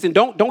to, listen,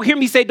 don't hear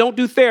me say don't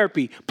do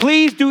therapy.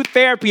 Please do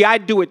therapy. I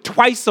do it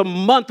twice a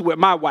month with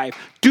my wife.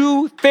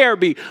 Do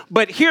therapy.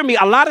 But hear me,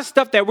 a lot of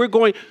stuff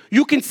that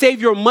you can save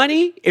your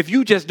money if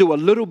you just do a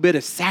little bit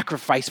of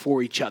sacrifice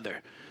for each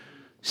other.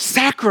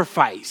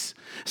 Sacrifice.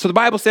 So the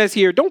Bible says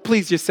here, don't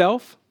please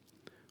yourself,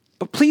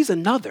 but please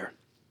another.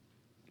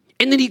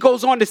 And then he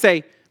goes on to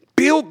say,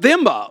 build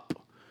them up.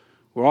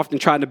 We're often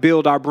trying to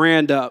build our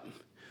brand up.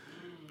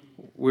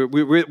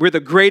 We're the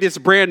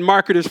greatest brand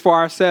marketers for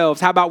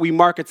ourselves. How about we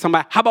market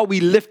somebody? How about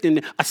we lift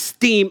and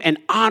esteem and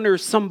honor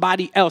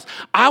somebody else?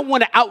 I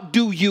want to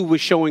outdo you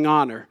with showing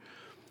honor.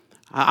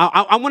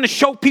 I want to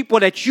show people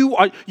that you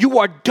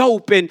are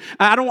dope, and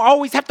I don't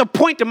always have to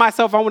point to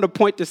myself. I want to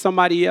point to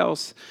somebody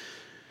else.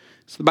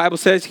 So the Bible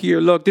says here,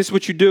 look, this is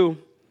what you do.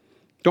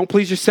 Don't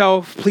please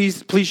yourself,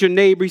 please your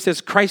neighbor. He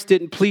says, Christ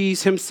didn't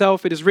please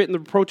himself. It is written, the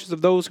reproaches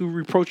of those who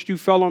reproached you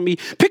fell on me.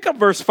 Pick up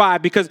verse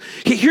 5, because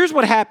here's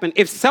what happened.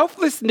 If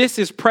selflessness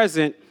is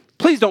present,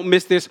 please don't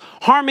miss this.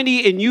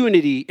 Harmony and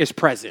unity is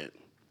present.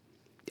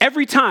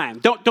 Every time.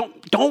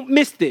 Don't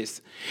miss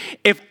this.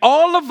 If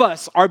all of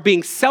us are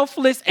being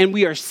selfless and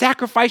we are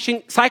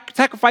sacrificing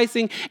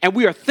and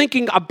we are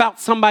thinking about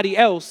somebody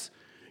else,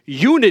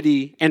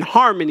 unity and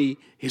harmony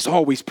is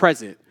always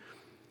present.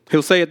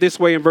 He'll say it this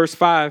way in verse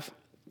 5.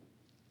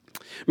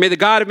 May the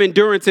God of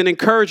endurance and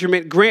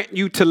encouragement grant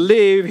you to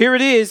live, here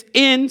it is,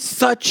 in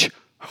such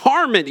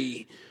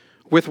harmony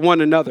with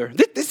one another.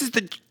 This is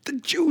the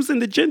Jews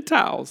and the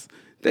Gentiles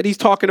that he's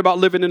talking about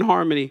living in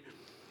harmony.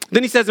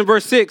 Then he says in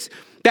verse 6,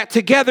 that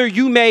together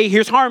you may,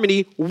 here's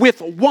harmony,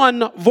 with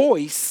one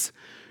voice,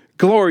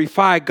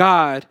 glorify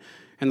God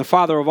and the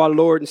Father of our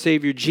Lord and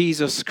Savior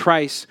Jesus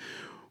Christ.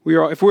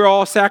 If we're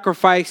all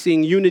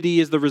sacrificing, unity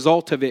is the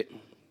result of it.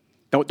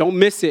 Don't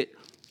miss it.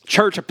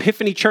 Church,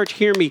 Epiphany Church,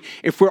 hear me.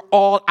 If we're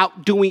all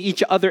outdoing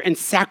each other and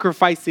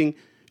sacrificing,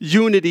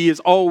 unity is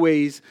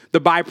always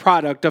the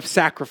byproduct of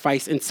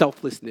sacrifice and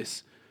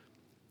selflessness.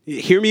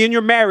 Hear me in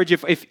your marriage.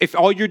 If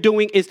all you're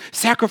doing is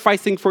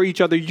sacrificing for each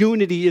other,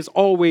 unity is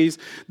always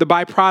the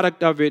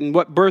byproduct of it. And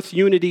what births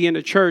unity in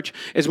a church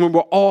is when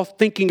we're all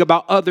thinking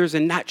about others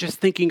and not just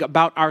thinking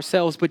about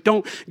ourselves. But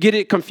don't get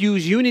it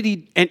confused.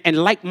 Unity and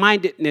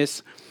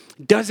like-mindedness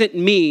doesn't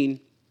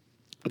mean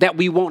that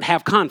we won't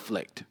have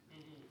conflict.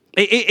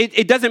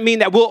 It doesn't mean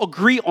that we'll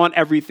agree on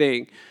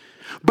everything.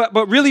 But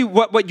really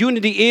what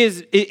unity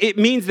is, it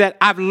means that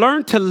I've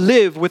learned to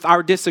live with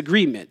our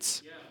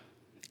disagreements.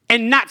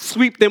 And not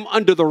sweep them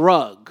under the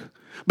rug,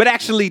 but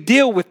actually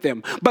deal with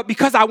them. But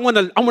because I want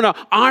to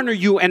honor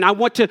you and I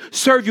want to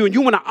serve you and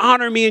you want to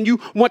honor me and you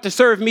want to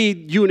serve me,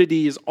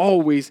 unity is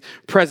always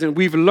present.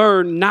 We've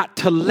learned not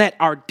to let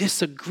our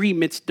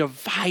disagreements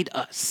divide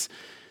us.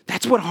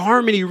 That's what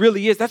harmony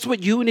really is. That's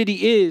what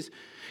unity is.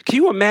 Can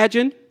you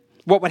imagine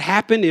what would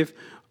happen if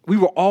we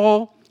were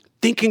all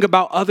thinking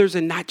about others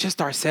and not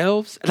just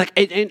ourselves? Like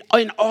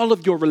in all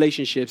of your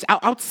relationships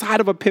outside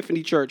of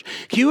Epiphany Church,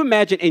 can you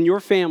imagine in your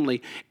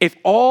family if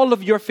all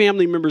of your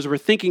family members were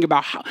thinking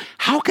about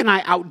how can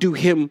I outdo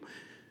him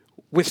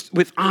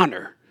with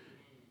honor?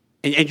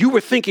 And you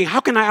were thinking,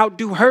 how can I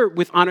outdo her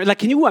with honor? Like,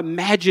 can you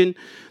imagine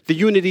the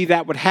unity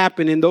that would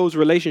happen in those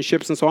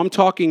relationships? And so I'm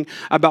talking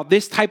about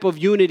this type of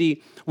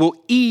unity will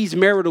ease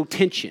marital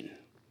tension.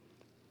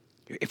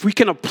 If we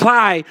can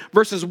apply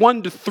verses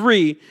 1 to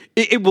 3,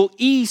 it will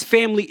ease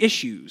family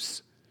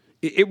issues.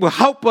 It will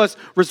help us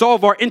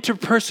resolve our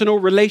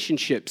interpersonal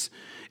relationships.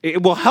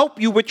 It will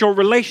help you with your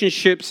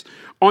relationships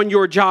on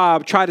your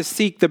job. Try to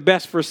seek the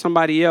best for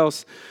somebody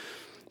else.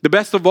 The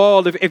best of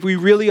all, if we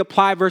really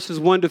apply verses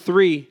 1 to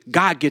 3,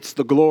 God gets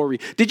the glory.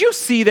 Did you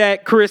see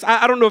that, Chris?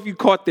 I don't know if you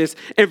caught this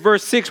in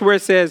verse 6 where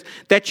it says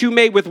that you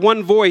may with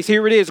one voice,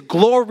 here it is,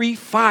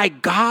 glorify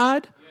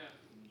God.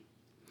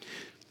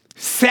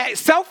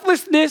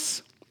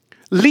 Selflessness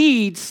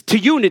leads to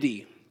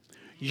unity.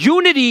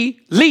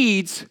 Unity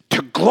leads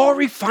to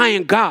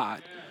glorifying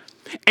God.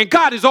 And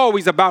God is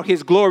always about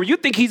his glory. You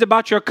think he's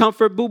about your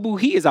comfort, boo-boo?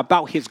 He is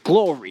about his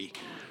glory.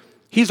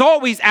 He's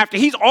always,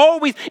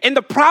 and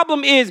the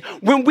problem is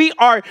when we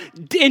are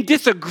in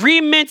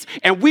disagreements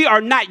and we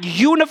are not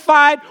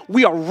unified,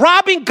 we are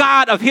robbing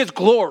God of his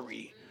glory.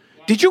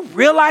 Did you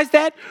realize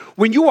that?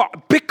 When you are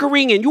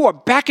bickering and you are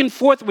back and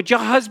forth with your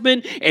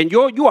husband and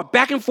you are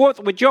back and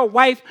forth with your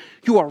wife,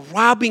 you are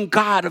robbing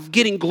God of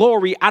getting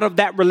glory out of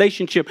that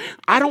relationship.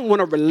 I don't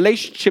want a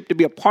relationship to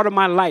be a part of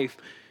my life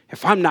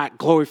if I'm not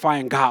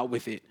glorifying God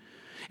with it.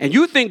 And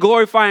you think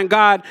glorifying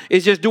God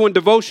is just doing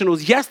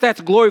devotionals. Yes, that's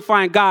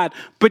glorifying God.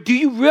 But do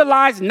you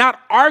realize not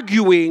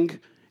arguing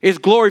is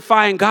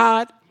glorifying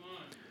God?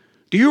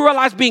 Do you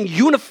realize being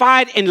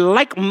unified and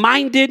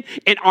like-minded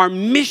in our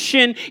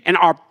mission and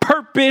our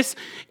purpose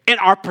and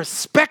our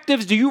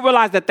perspectives? Do you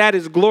realize that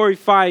is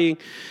glorifying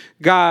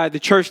God?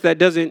 The church that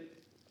doesn't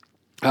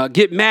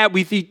get mad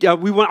with each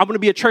other. I want to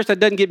be a church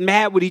that doesn't get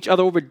mad with each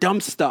other over dumb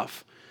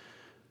stuff.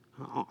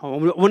 I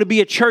want to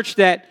be a church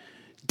that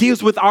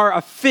deals with our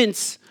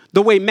offense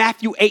the way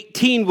Matthew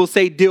 18 will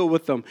say deal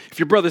with them. If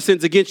your brother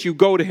sins against you,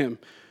 go to him.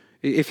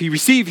 If he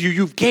receives you,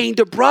 you've gained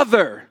a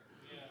brother.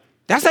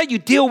 That's how you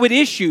deal with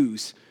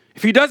issues.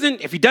 If he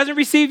doesn't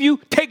receive you,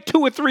 take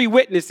 2 or 3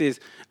 witnesses.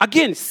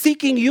 Again,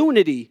 seeking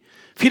unity.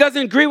 If he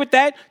doesn't agree with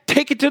that,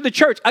 take it to the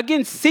church.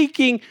 Again,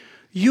 seeking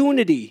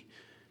unity.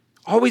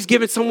 Always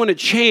giving someone a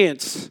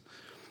chance.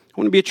 I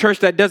want to be a church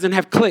that doesn't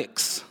have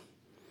cliques.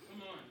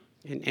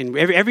 And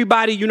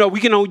everybody, we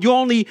can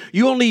only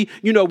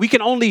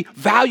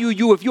value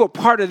you if you're a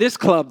part of this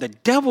club. The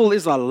devil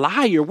is a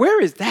liar.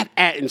 Where is that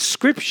at in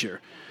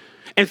Scripture?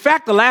 In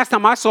fact, the last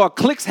time I saw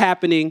cliques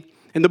happening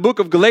in the book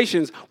of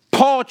Galatians,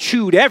 Paul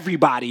chewed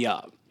everybody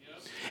up,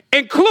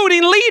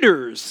 including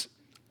leaders.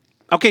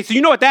 Okay, so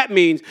you know what that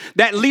means?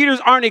 That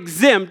leaders aren't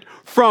exempt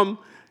from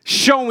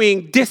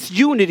showing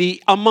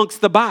disunity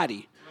amongst the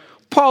body.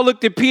 Paul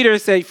looked at Peter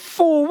and said,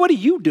 "Fool, what are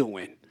you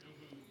doing?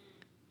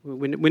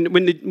 When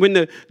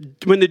the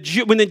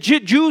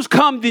Jews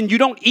come, then you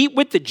don't eat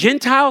with the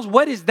Gentiles?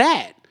 What is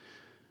that?"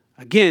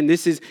 Again,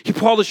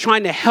 Paul is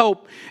trying to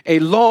help a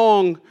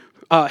long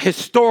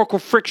historical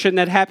friction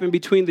that happened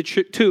between the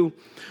two.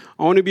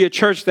 I want to be a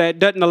church that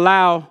doesn't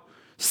allow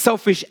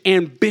selfish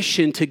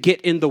ambition to get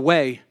in the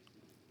way.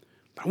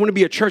 I want to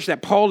be a church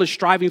that Paul is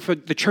striving for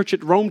the church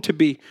at Rome to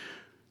be.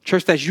 A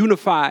church that's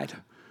unified,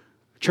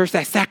 a church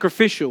that's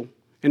sacrificial,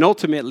 and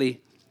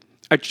ultimately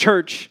a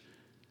church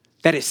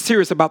that is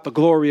serious about the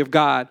glory of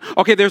God.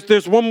 Okay,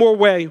 there's one more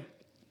way.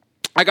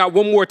 I got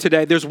one more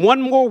today. There's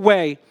one more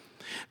way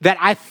that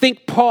I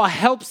think Paul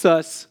helps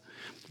us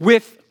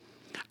with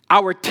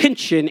our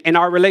tension in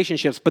our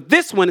relationships. But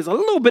this one is a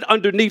little bit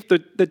underneath the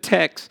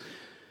text.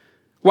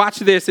 Watch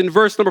this. In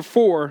verse number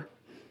 4,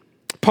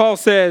 Paul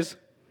says,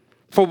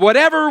 "For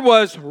whatever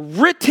was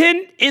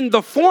written in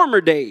the former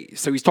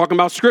days," so he's talking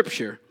about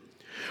Scripture,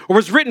 "or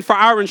was written for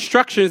our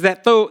instructions,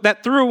 that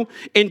through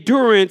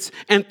endurance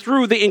and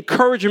through the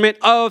encouragement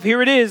of,"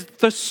 here it is,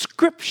 "the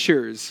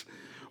Scriptures,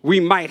 we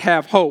might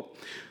have hope."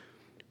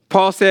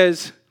 Paul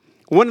says,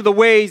 one of the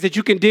ways that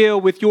you can deal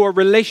with your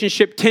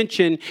relationship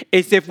tension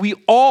is if we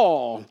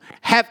all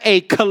have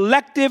a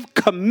collective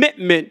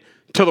commitment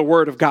to the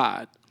Word of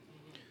God.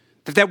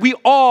 That we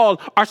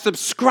all are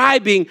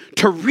subscribing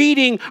to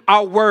reading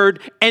our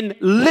Word and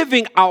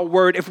living our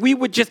Word. If we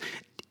would just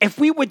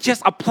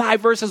apply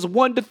verses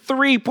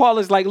 1-3, Paul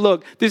is like,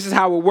 look, this is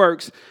how it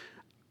works.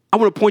 I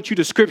want to point you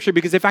to Scripture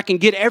because if I can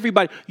get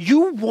everybody,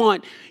 you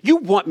want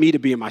me to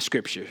be in my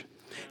Scripture.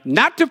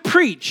 Not to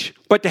preach,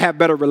 but to have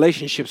better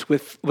relationships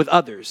with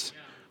others,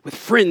 with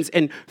friends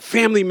and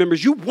family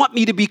members. You want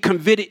me to be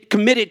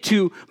committed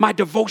to my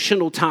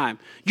devotional time.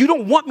 You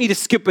don't want me to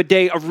skip a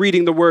day of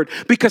reading the Word,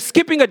 because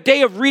skipping a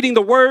day of reading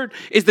the Word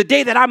is the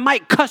day that I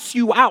might cuss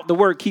you out. The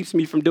Word keeps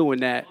me from doing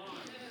that.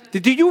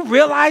 Do you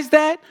realize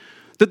that?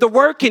 That the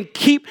Word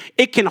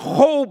can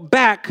hold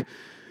back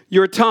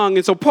your tongue.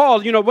 And so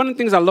Paul, one of the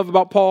things I love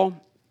about Paul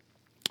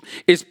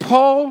is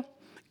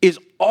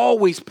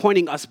always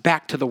pointing us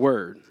back to the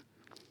Word.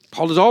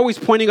 Paul is always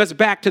pointing us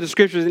back to the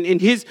Scriptures. And in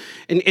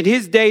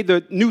his day,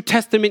 the New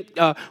Testament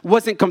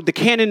the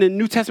canon in the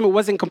New Testament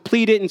wasn't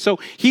completed. And so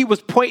he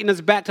was pointing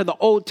us back to the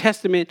Old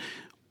Testament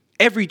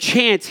every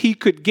chance he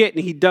could get.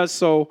 And he does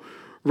so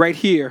right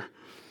here.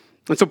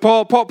 And so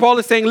Paul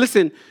is saying,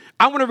 listen,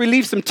 I want to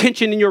relieve some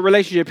tension in your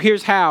relationship.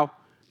 Here's how.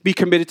 Be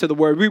committed to the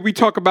Word. We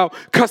talk about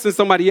cussing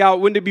somebody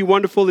out. Wouldn't it be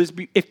wonderful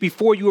if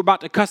before you were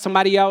about to cuss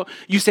somebody out,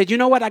 you said, you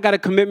know what? I got a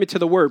commitment to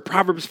the Word.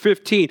 Proverbs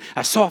 15,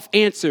 a soft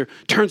answer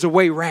turns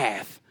away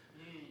wrath.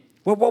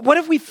 Well, what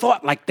if we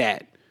thought like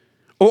that?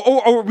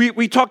 Or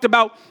we talked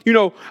about,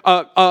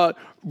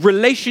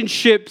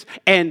 relationships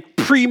and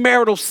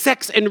premarital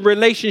sex and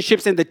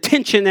relationships and the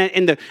tension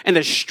and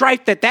the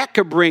strife that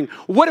could bring.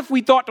 What if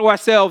we thought to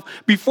ourselves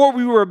before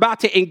we were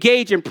about to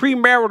engage in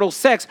premarital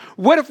sex,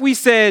 what if we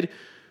said,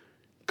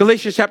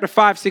 Galatians chapter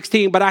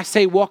 5:16, but I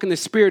say walk in the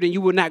Spirit and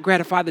you will not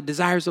gratify the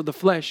desires of the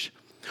flesh.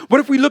 What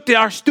if we looked at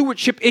our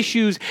stewardship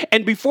issues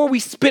and before we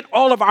spent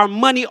all of our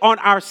money on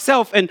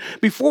ourselves and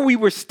before we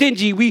were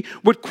stingy, we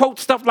would quote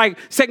stuff like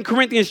 2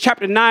 Corinthians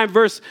chapter 9,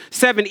 verse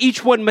 7,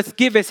 each one must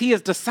give as he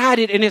has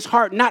decided in his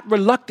heart, not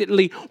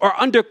reluctantly or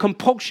under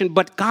compulsion,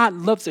 but God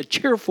loves a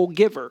cheerful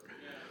giver.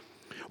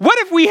 What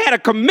if we had a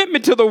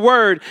commitment to the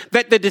Word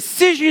that the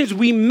decisions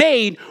we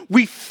made,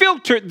 we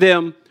filtered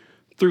them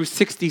through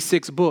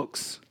 66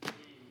 books?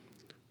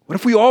 What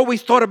if we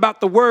always thought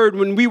about the Word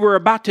when we were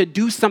about to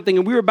do something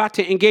and we were about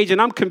to engage?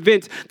 And I'm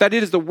convinced that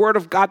it is the Word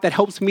of God that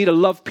helps me to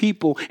love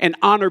people and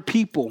honor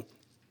people.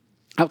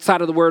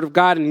 Outside of the Word of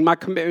God and my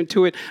commitment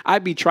to it,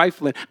 I'd be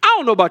trifling. I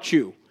don't know about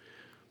you,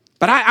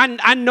 but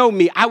I know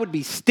me. I would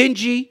be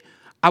stingy.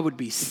 I would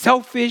be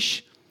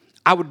selfish.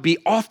 I would be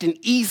often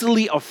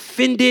easily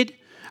offended.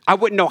 I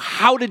wouldn't know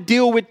how to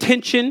deal with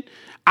tension.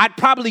 I'd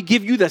probably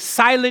give you the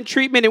silent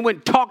treatment and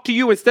wouldn't talk to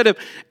you instead of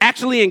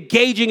actually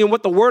engaging in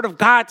what the Word of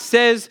God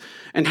says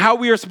and how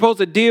we are supposed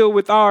to deal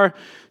with our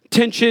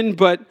tension.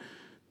 But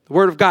the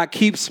Word of God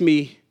keeps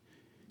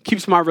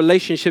my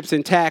relationships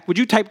intact. Would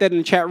you type that in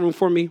the chat room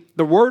for me?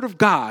 The Word of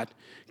God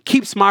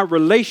keeps my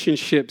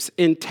relationships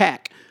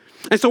intact.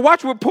 And so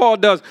watch what Paul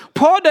does.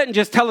 Paul doesn't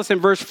just tell us in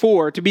verse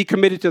 4 to be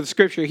committed to the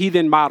Scripture. He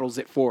then models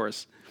it for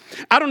us.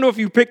 I don't know if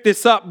you picked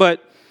this up,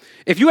 but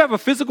if you have a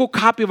physical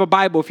copy of a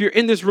Bible, if you're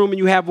in this room and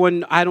you have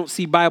one, I don't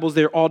see Bibles,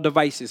 they're all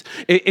devices.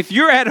 If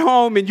you're at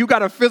home and you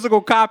got a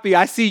physical copy,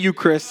 I see you,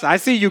 Chris.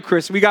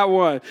 We got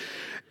one.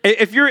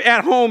 If you're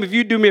at home, if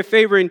you do me a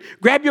favor and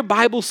grab your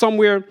Bible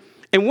somewhere.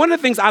 And one of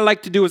the things I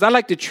like to do is I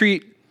like to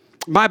treat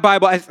my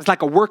Bible as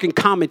like a working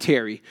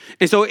commentary.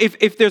 And so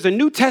if there's a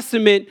New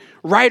Testament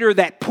writer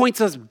that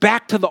points us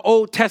back to the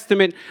Old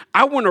Testament,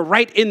 I want to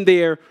write in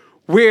there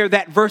where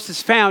that verse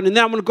is found. And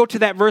then I'm going to go to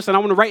that verse and I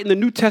want to write in the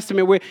New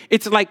Testament where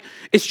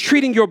it's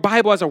treating your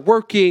Bible as a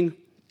working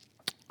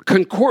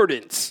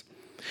concordance.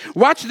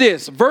 Watch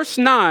this. Verse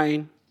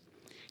 9,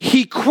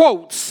 he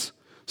quotes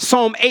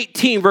Psalm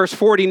 18, verse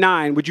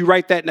 49. Would you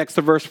write that next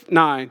to verse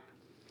 9?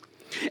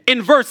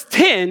 In verse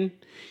 10,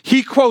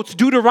 he quotes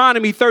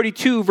Deuteronomy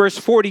 32, verse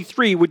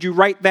 43. Would you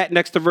write that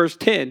next to verse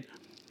 10?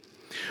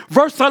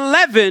 Verse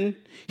 11,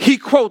 he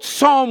quotes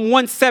Psalm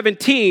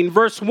 117,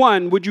 verse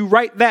 1. Would you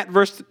write that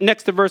verse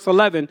next to verse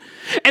 11?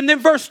 And then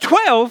verse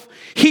 12,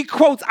 he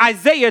quotes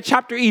Isaiah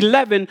chapter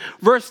 11,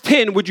 verse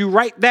 10. Would you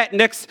write that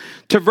next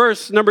to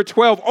verse number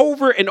 12?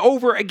 Over and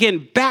over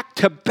again, back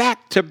to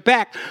back to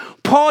back.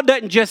 Paul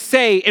doesn't just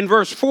say in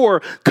verse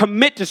 4,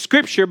 commit to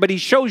Scripture, but he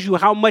shows you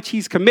how much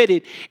he's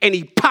committed, and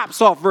he pops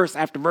off verse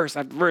after verse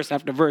after verse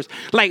after verse.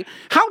 Like,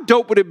 how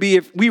dope would it be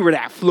if we were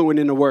that fluent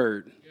in the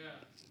Word?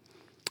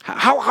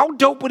 How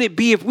dope would it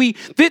be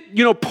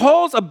if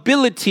Paul's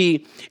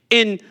ability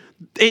in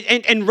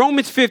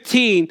Romans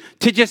 15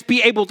 to just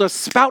be able to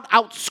spout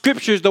out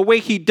scriptures the way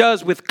he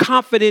does with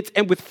confidence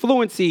and with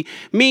fluency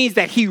means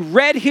that he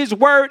read his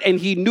word and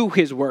he knew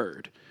his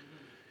word.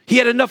 He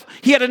had enough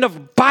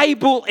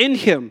Bible in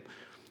him.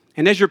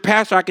 And as your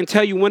pastor, I can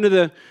tell you one of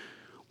the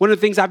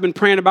things I've been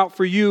praying about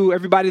for you,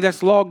 everybody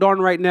that's logged on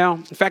right now.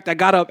 In fact, I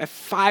got up at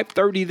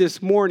 5:30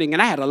 this morning,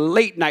 and I had a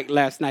late night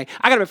last night.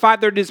 I got up at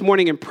 5:30 this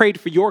morning and prayed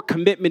for your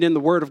commitment in the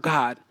Word of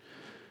God.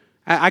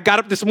 I got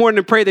up this morning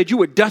and prayed that you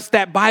would dust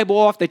that Bible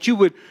off, that you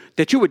would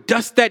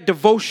dust that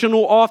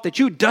devotional off, that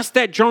you would dust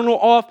that journal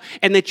off,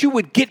 and that you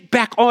would get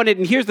back on it.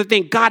 And here's the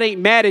thing, God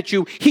ain't mad at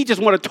you. He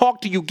just want to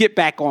talk to you. Get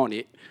back on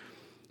it.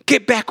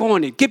 Get back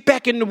on it. Get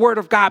back in the Word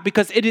of God,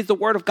 because it is the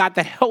Word of God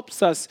that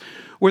helps us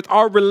with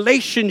our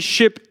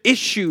relationship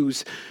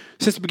issues.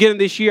 Since the beginning of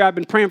this year, I've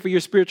been praying for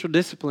your spiritual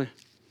discipline.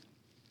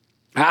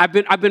 I've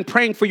been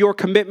praying for your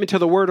commitment to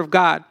the Word of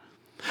God.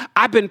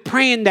 I've been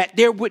praying that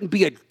there wouldn't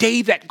be a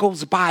day that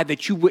goes by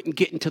that you wouldn't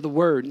get into the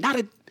Word. Not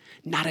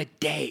a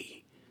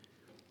day.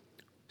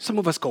 Some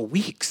of us go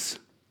weeks.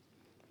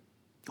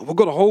 We'll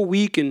go the whole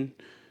week, and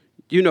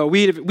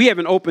we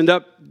haven't opened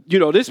up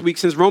this week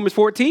since Romans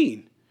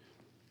 14,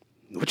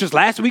 which was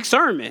last week's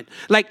sermon.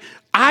 Like,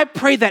 I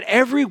pray that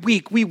every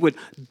week we would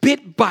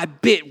bit by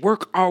bit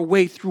work our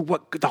way through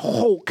the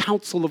whole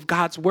counsel of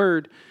God's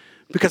Word,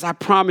 because I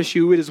promise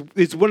you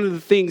it's one of the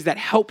things that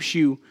helps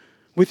you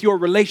with your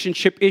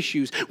relationship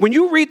issues. When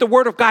you read the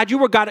Word of God,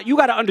 you got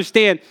to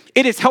understand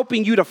it is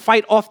helping you to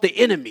fight off the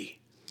enemy.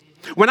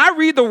 When I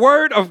read the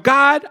Word of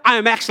God, I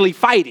am actually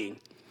fighting.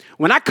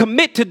 When I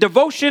commit to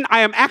devotion,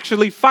 I am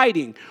actually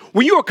fighting.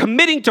 When you are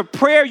committing to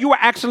prayer, you are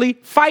actually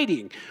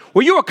fighting.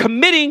 When you are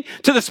committing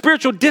to the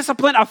spiritual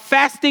discipline of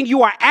fasting,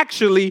 you are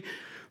actually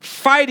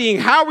fighting.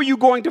 How are you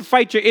going to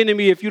fight your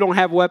enemy if you don't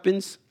have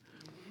weapons?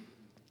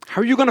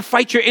 How are you going to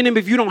fight your enemy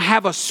if you don't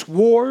have a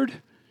sword?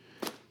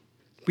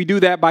 We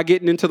do that by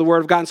getting into the Word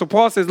of God. And so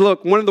Paul says,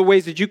 look, one of the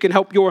ways that you can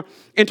help your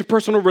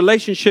interpersonal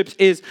relationships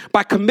is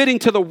by committing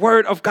to the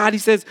Word of God. He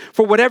says,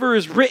 for whatever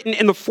is written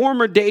in the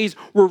former days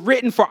were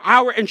written for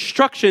our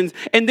instructions.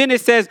 And then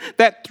it says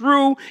that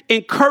through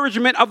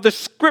encouragement of the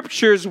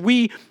Scriptures,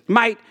 we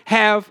might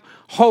have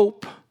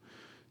hope.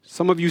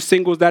 Some of you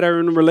singles that are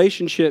in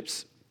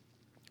relationships,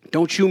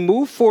 don't you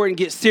move forward and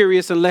get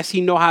serious unless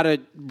he know how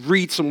to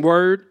read some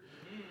Word.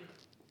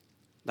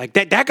 Like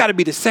that got to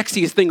be the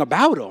sexiest thing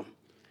about him.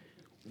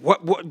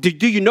 What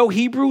do you know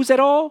Hebrews at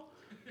all?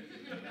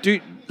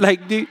 And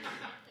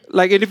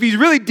if he's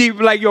really deep,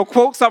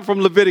 quote something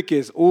from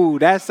Leviticus. Ooh,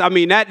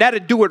 that'll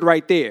do it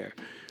right there.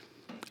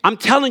 I'm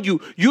telling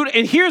you,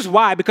 and here's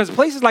why, because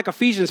places like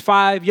Ephesians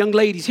 5, young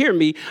ladies, hear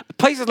me,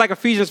 places like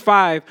Ephesians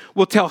 5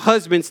 will tell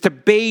husbands to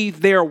bathe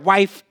their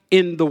wife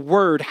in the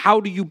Word. How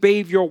do you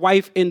bathe your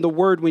wife in the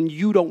Word when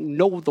you don't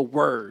know the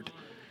Word?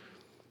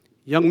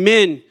 Young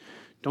men,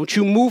 don't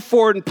you move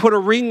forward and put a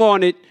ring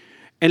on it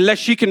unless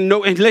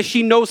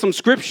she knows some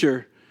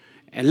Scripture,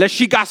 unless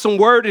she got some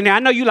Word in there. I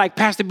know you like,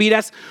 Pastor B,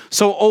 that's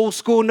so old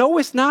school. No,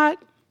 it's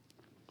not.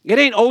 It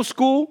ain't old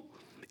school.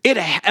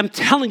 I'm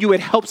telling you, it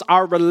helps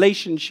our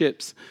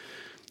relationships.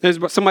 There's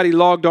somebody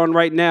logged on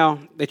right now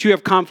that you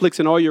have conflicts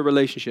in all your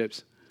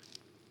relationships.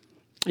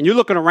 And you're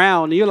looking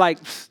around and you're like,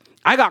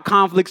 I got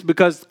conflicts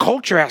because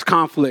culture has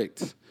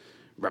conflicts.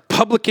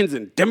 Republicans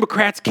and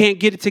Democrats can't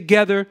get it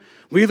together.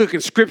 We look in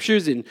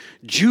scriptures and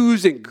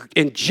Jews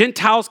and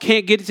Gentiles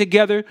can't get it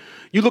together.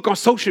 You look on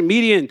social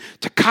media and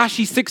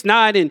Tekashi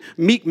 6ix9ine and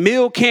Meek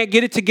Mill can't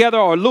get it together,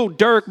 or Lil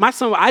Durk. My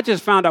son, I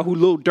just found out who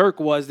Lil Durk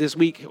was this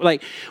week.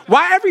 Like,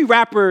 why every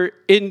rapper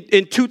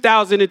in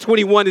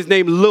 2021 is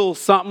named Lil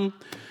something?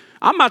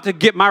 I'm about to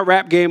get my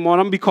rap game on.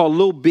 I'm going to be called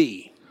Lil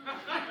B.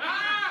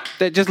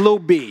 Just Lil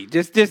B.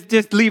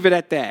 Just leave it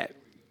at that.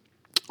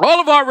 All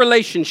of our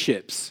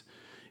relationships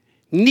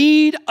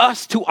need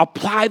us to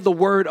apply the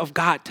Word of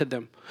God to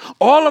them.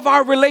 All of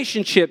our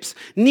relationships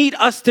need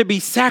us to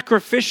be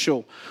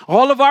sacrificial.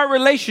 All of our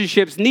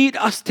relationships need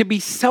us to be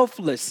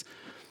selfless,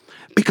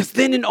 because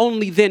then and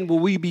only then will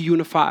we be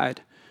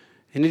unified.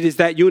 And it is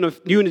that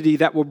unity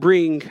that will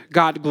bring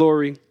God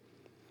glory.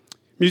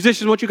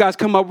 Musicians, won't you guys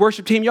come up?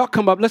 Worship team, y'all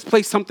come up. Let's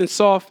play something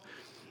soft.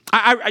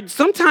 I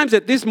sometimes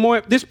at this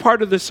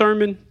part of the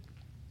sermon,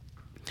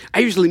 I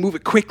usually move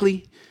it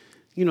quickly.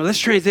 Let's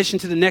transition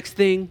to the next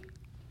thing.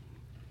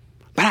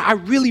 But I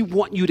really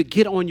want you to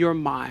get on your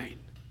mind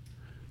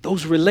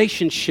those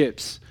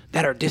relationships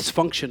that are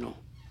dysfunctional.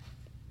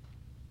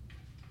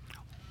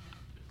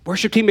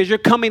 Worship team, as you're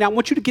coming, I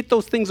want you to get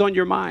those things on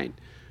your mind.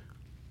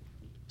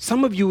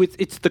 Some of you,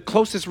 it's the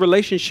closest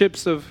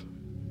relationships of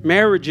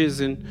marriages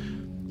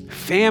and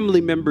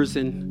family members.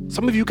 And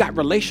some of you got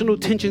relational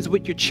tensions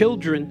with your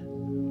children.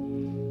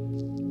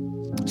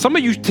 Some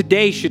of you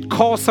today should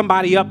call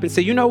somebody up and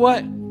say, you know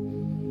what?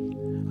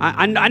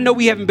 I know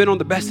we haven't been on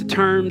the best of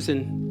terms,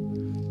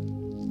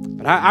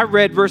 but I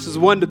read verses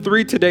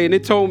 1-3 today, and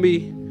it told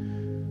me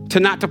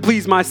not to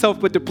please myself,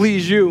 but to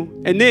please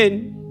you. And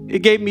then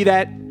it gave me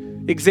that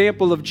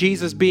example of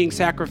Jesus being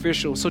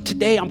sacrificial. So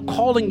today I'm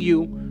calling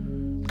you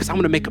because I'm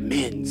going to make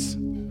amends.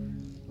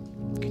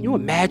 Can you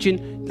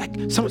imagine? Like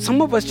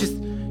some of us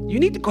you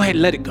need to go ahead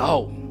and let it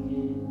go.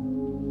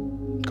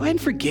 Go ahead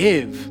and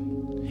forgive.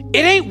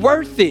 It ain't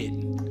worth it.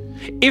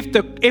 If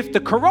the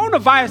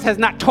coronavirus has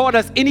not taught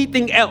us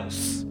anything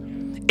else,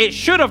 it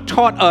should have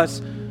taught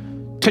us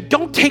to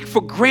don't take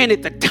for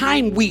granted the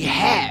time we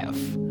have.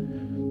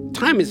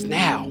 Time is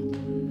now.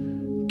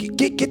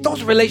 Get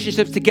those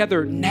relationships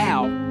together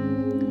now,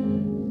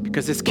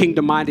 because it's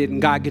kingdom-minded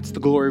and God gets the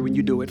glory when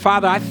you do it.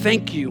 Father, I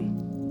thank you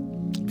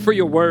for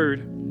your word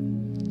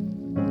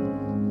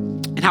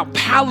and how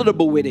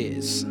palatable it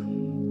is.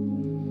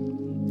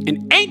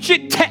 An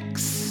ancient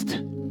text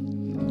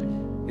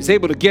is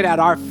able to get at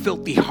our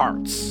filthy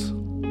hearts.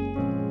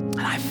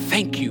 And I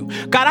thank you.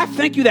 God, I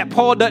thank you that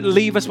Paul doesn't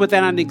leave us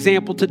without an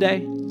example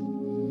today.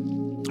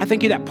 I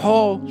thank you that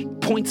Paul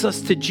points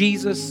us to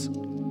Jesus,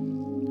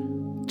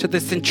 to the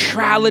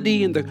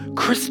centrality and the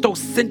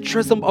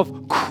Christocentrism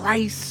of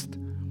Christ,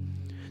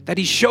 that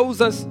he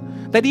shows us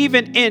that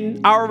even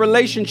in our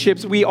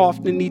relationships, we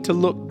often need to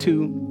look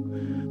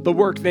to the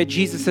work that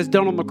Jesus has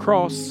done on the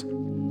cross,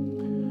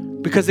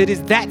 because it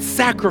is that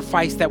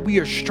sacrifice that we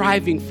are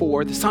striving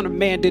for. The Son of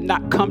Man did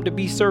not come to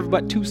be served,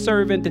 but to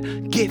serve and to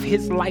give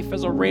his life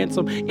as a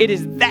ransom. It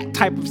is that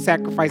type of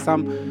sacrifice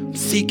I'm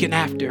seeking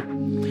after.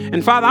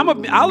 And Father,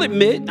 I'll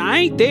admit, I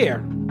ain't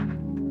there.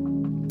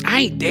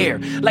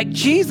 Like,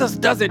 Jesus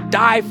doesn't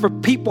die for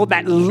people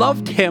that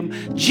loved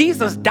him.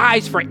 Jesus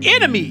dies for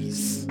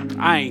enemies.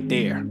 I ain't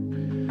there.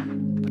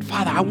 But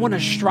Father, I want to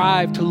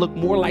strive to look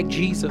more like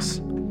Jesus.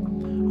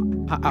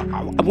 I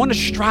want to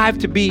strive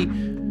to be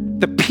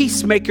the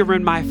peacemaker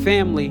in my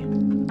family.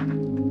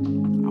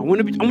 I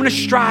want to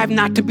strive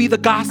not to be the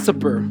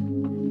gossiper,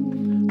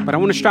 but I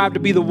want to strive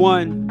to be the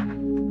one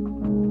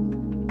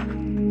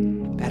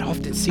that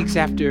often seeks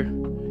after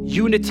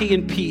unity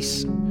and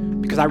peace,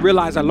 because I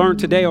realize I learned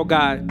today, oh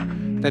God,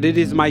 that it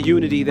is my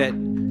unity that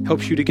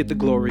helps you to get the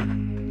glory.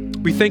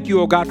 We thank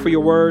you, oh God, for your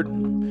word.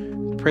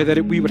 Pray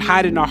that we would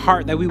hide in our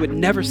heart, that we would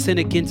never sin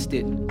against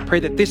it. Pray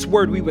that this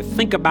word, we would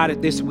think about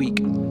it this week.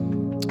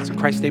 It's in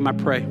Christ's name I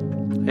pray.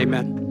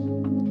 Amen.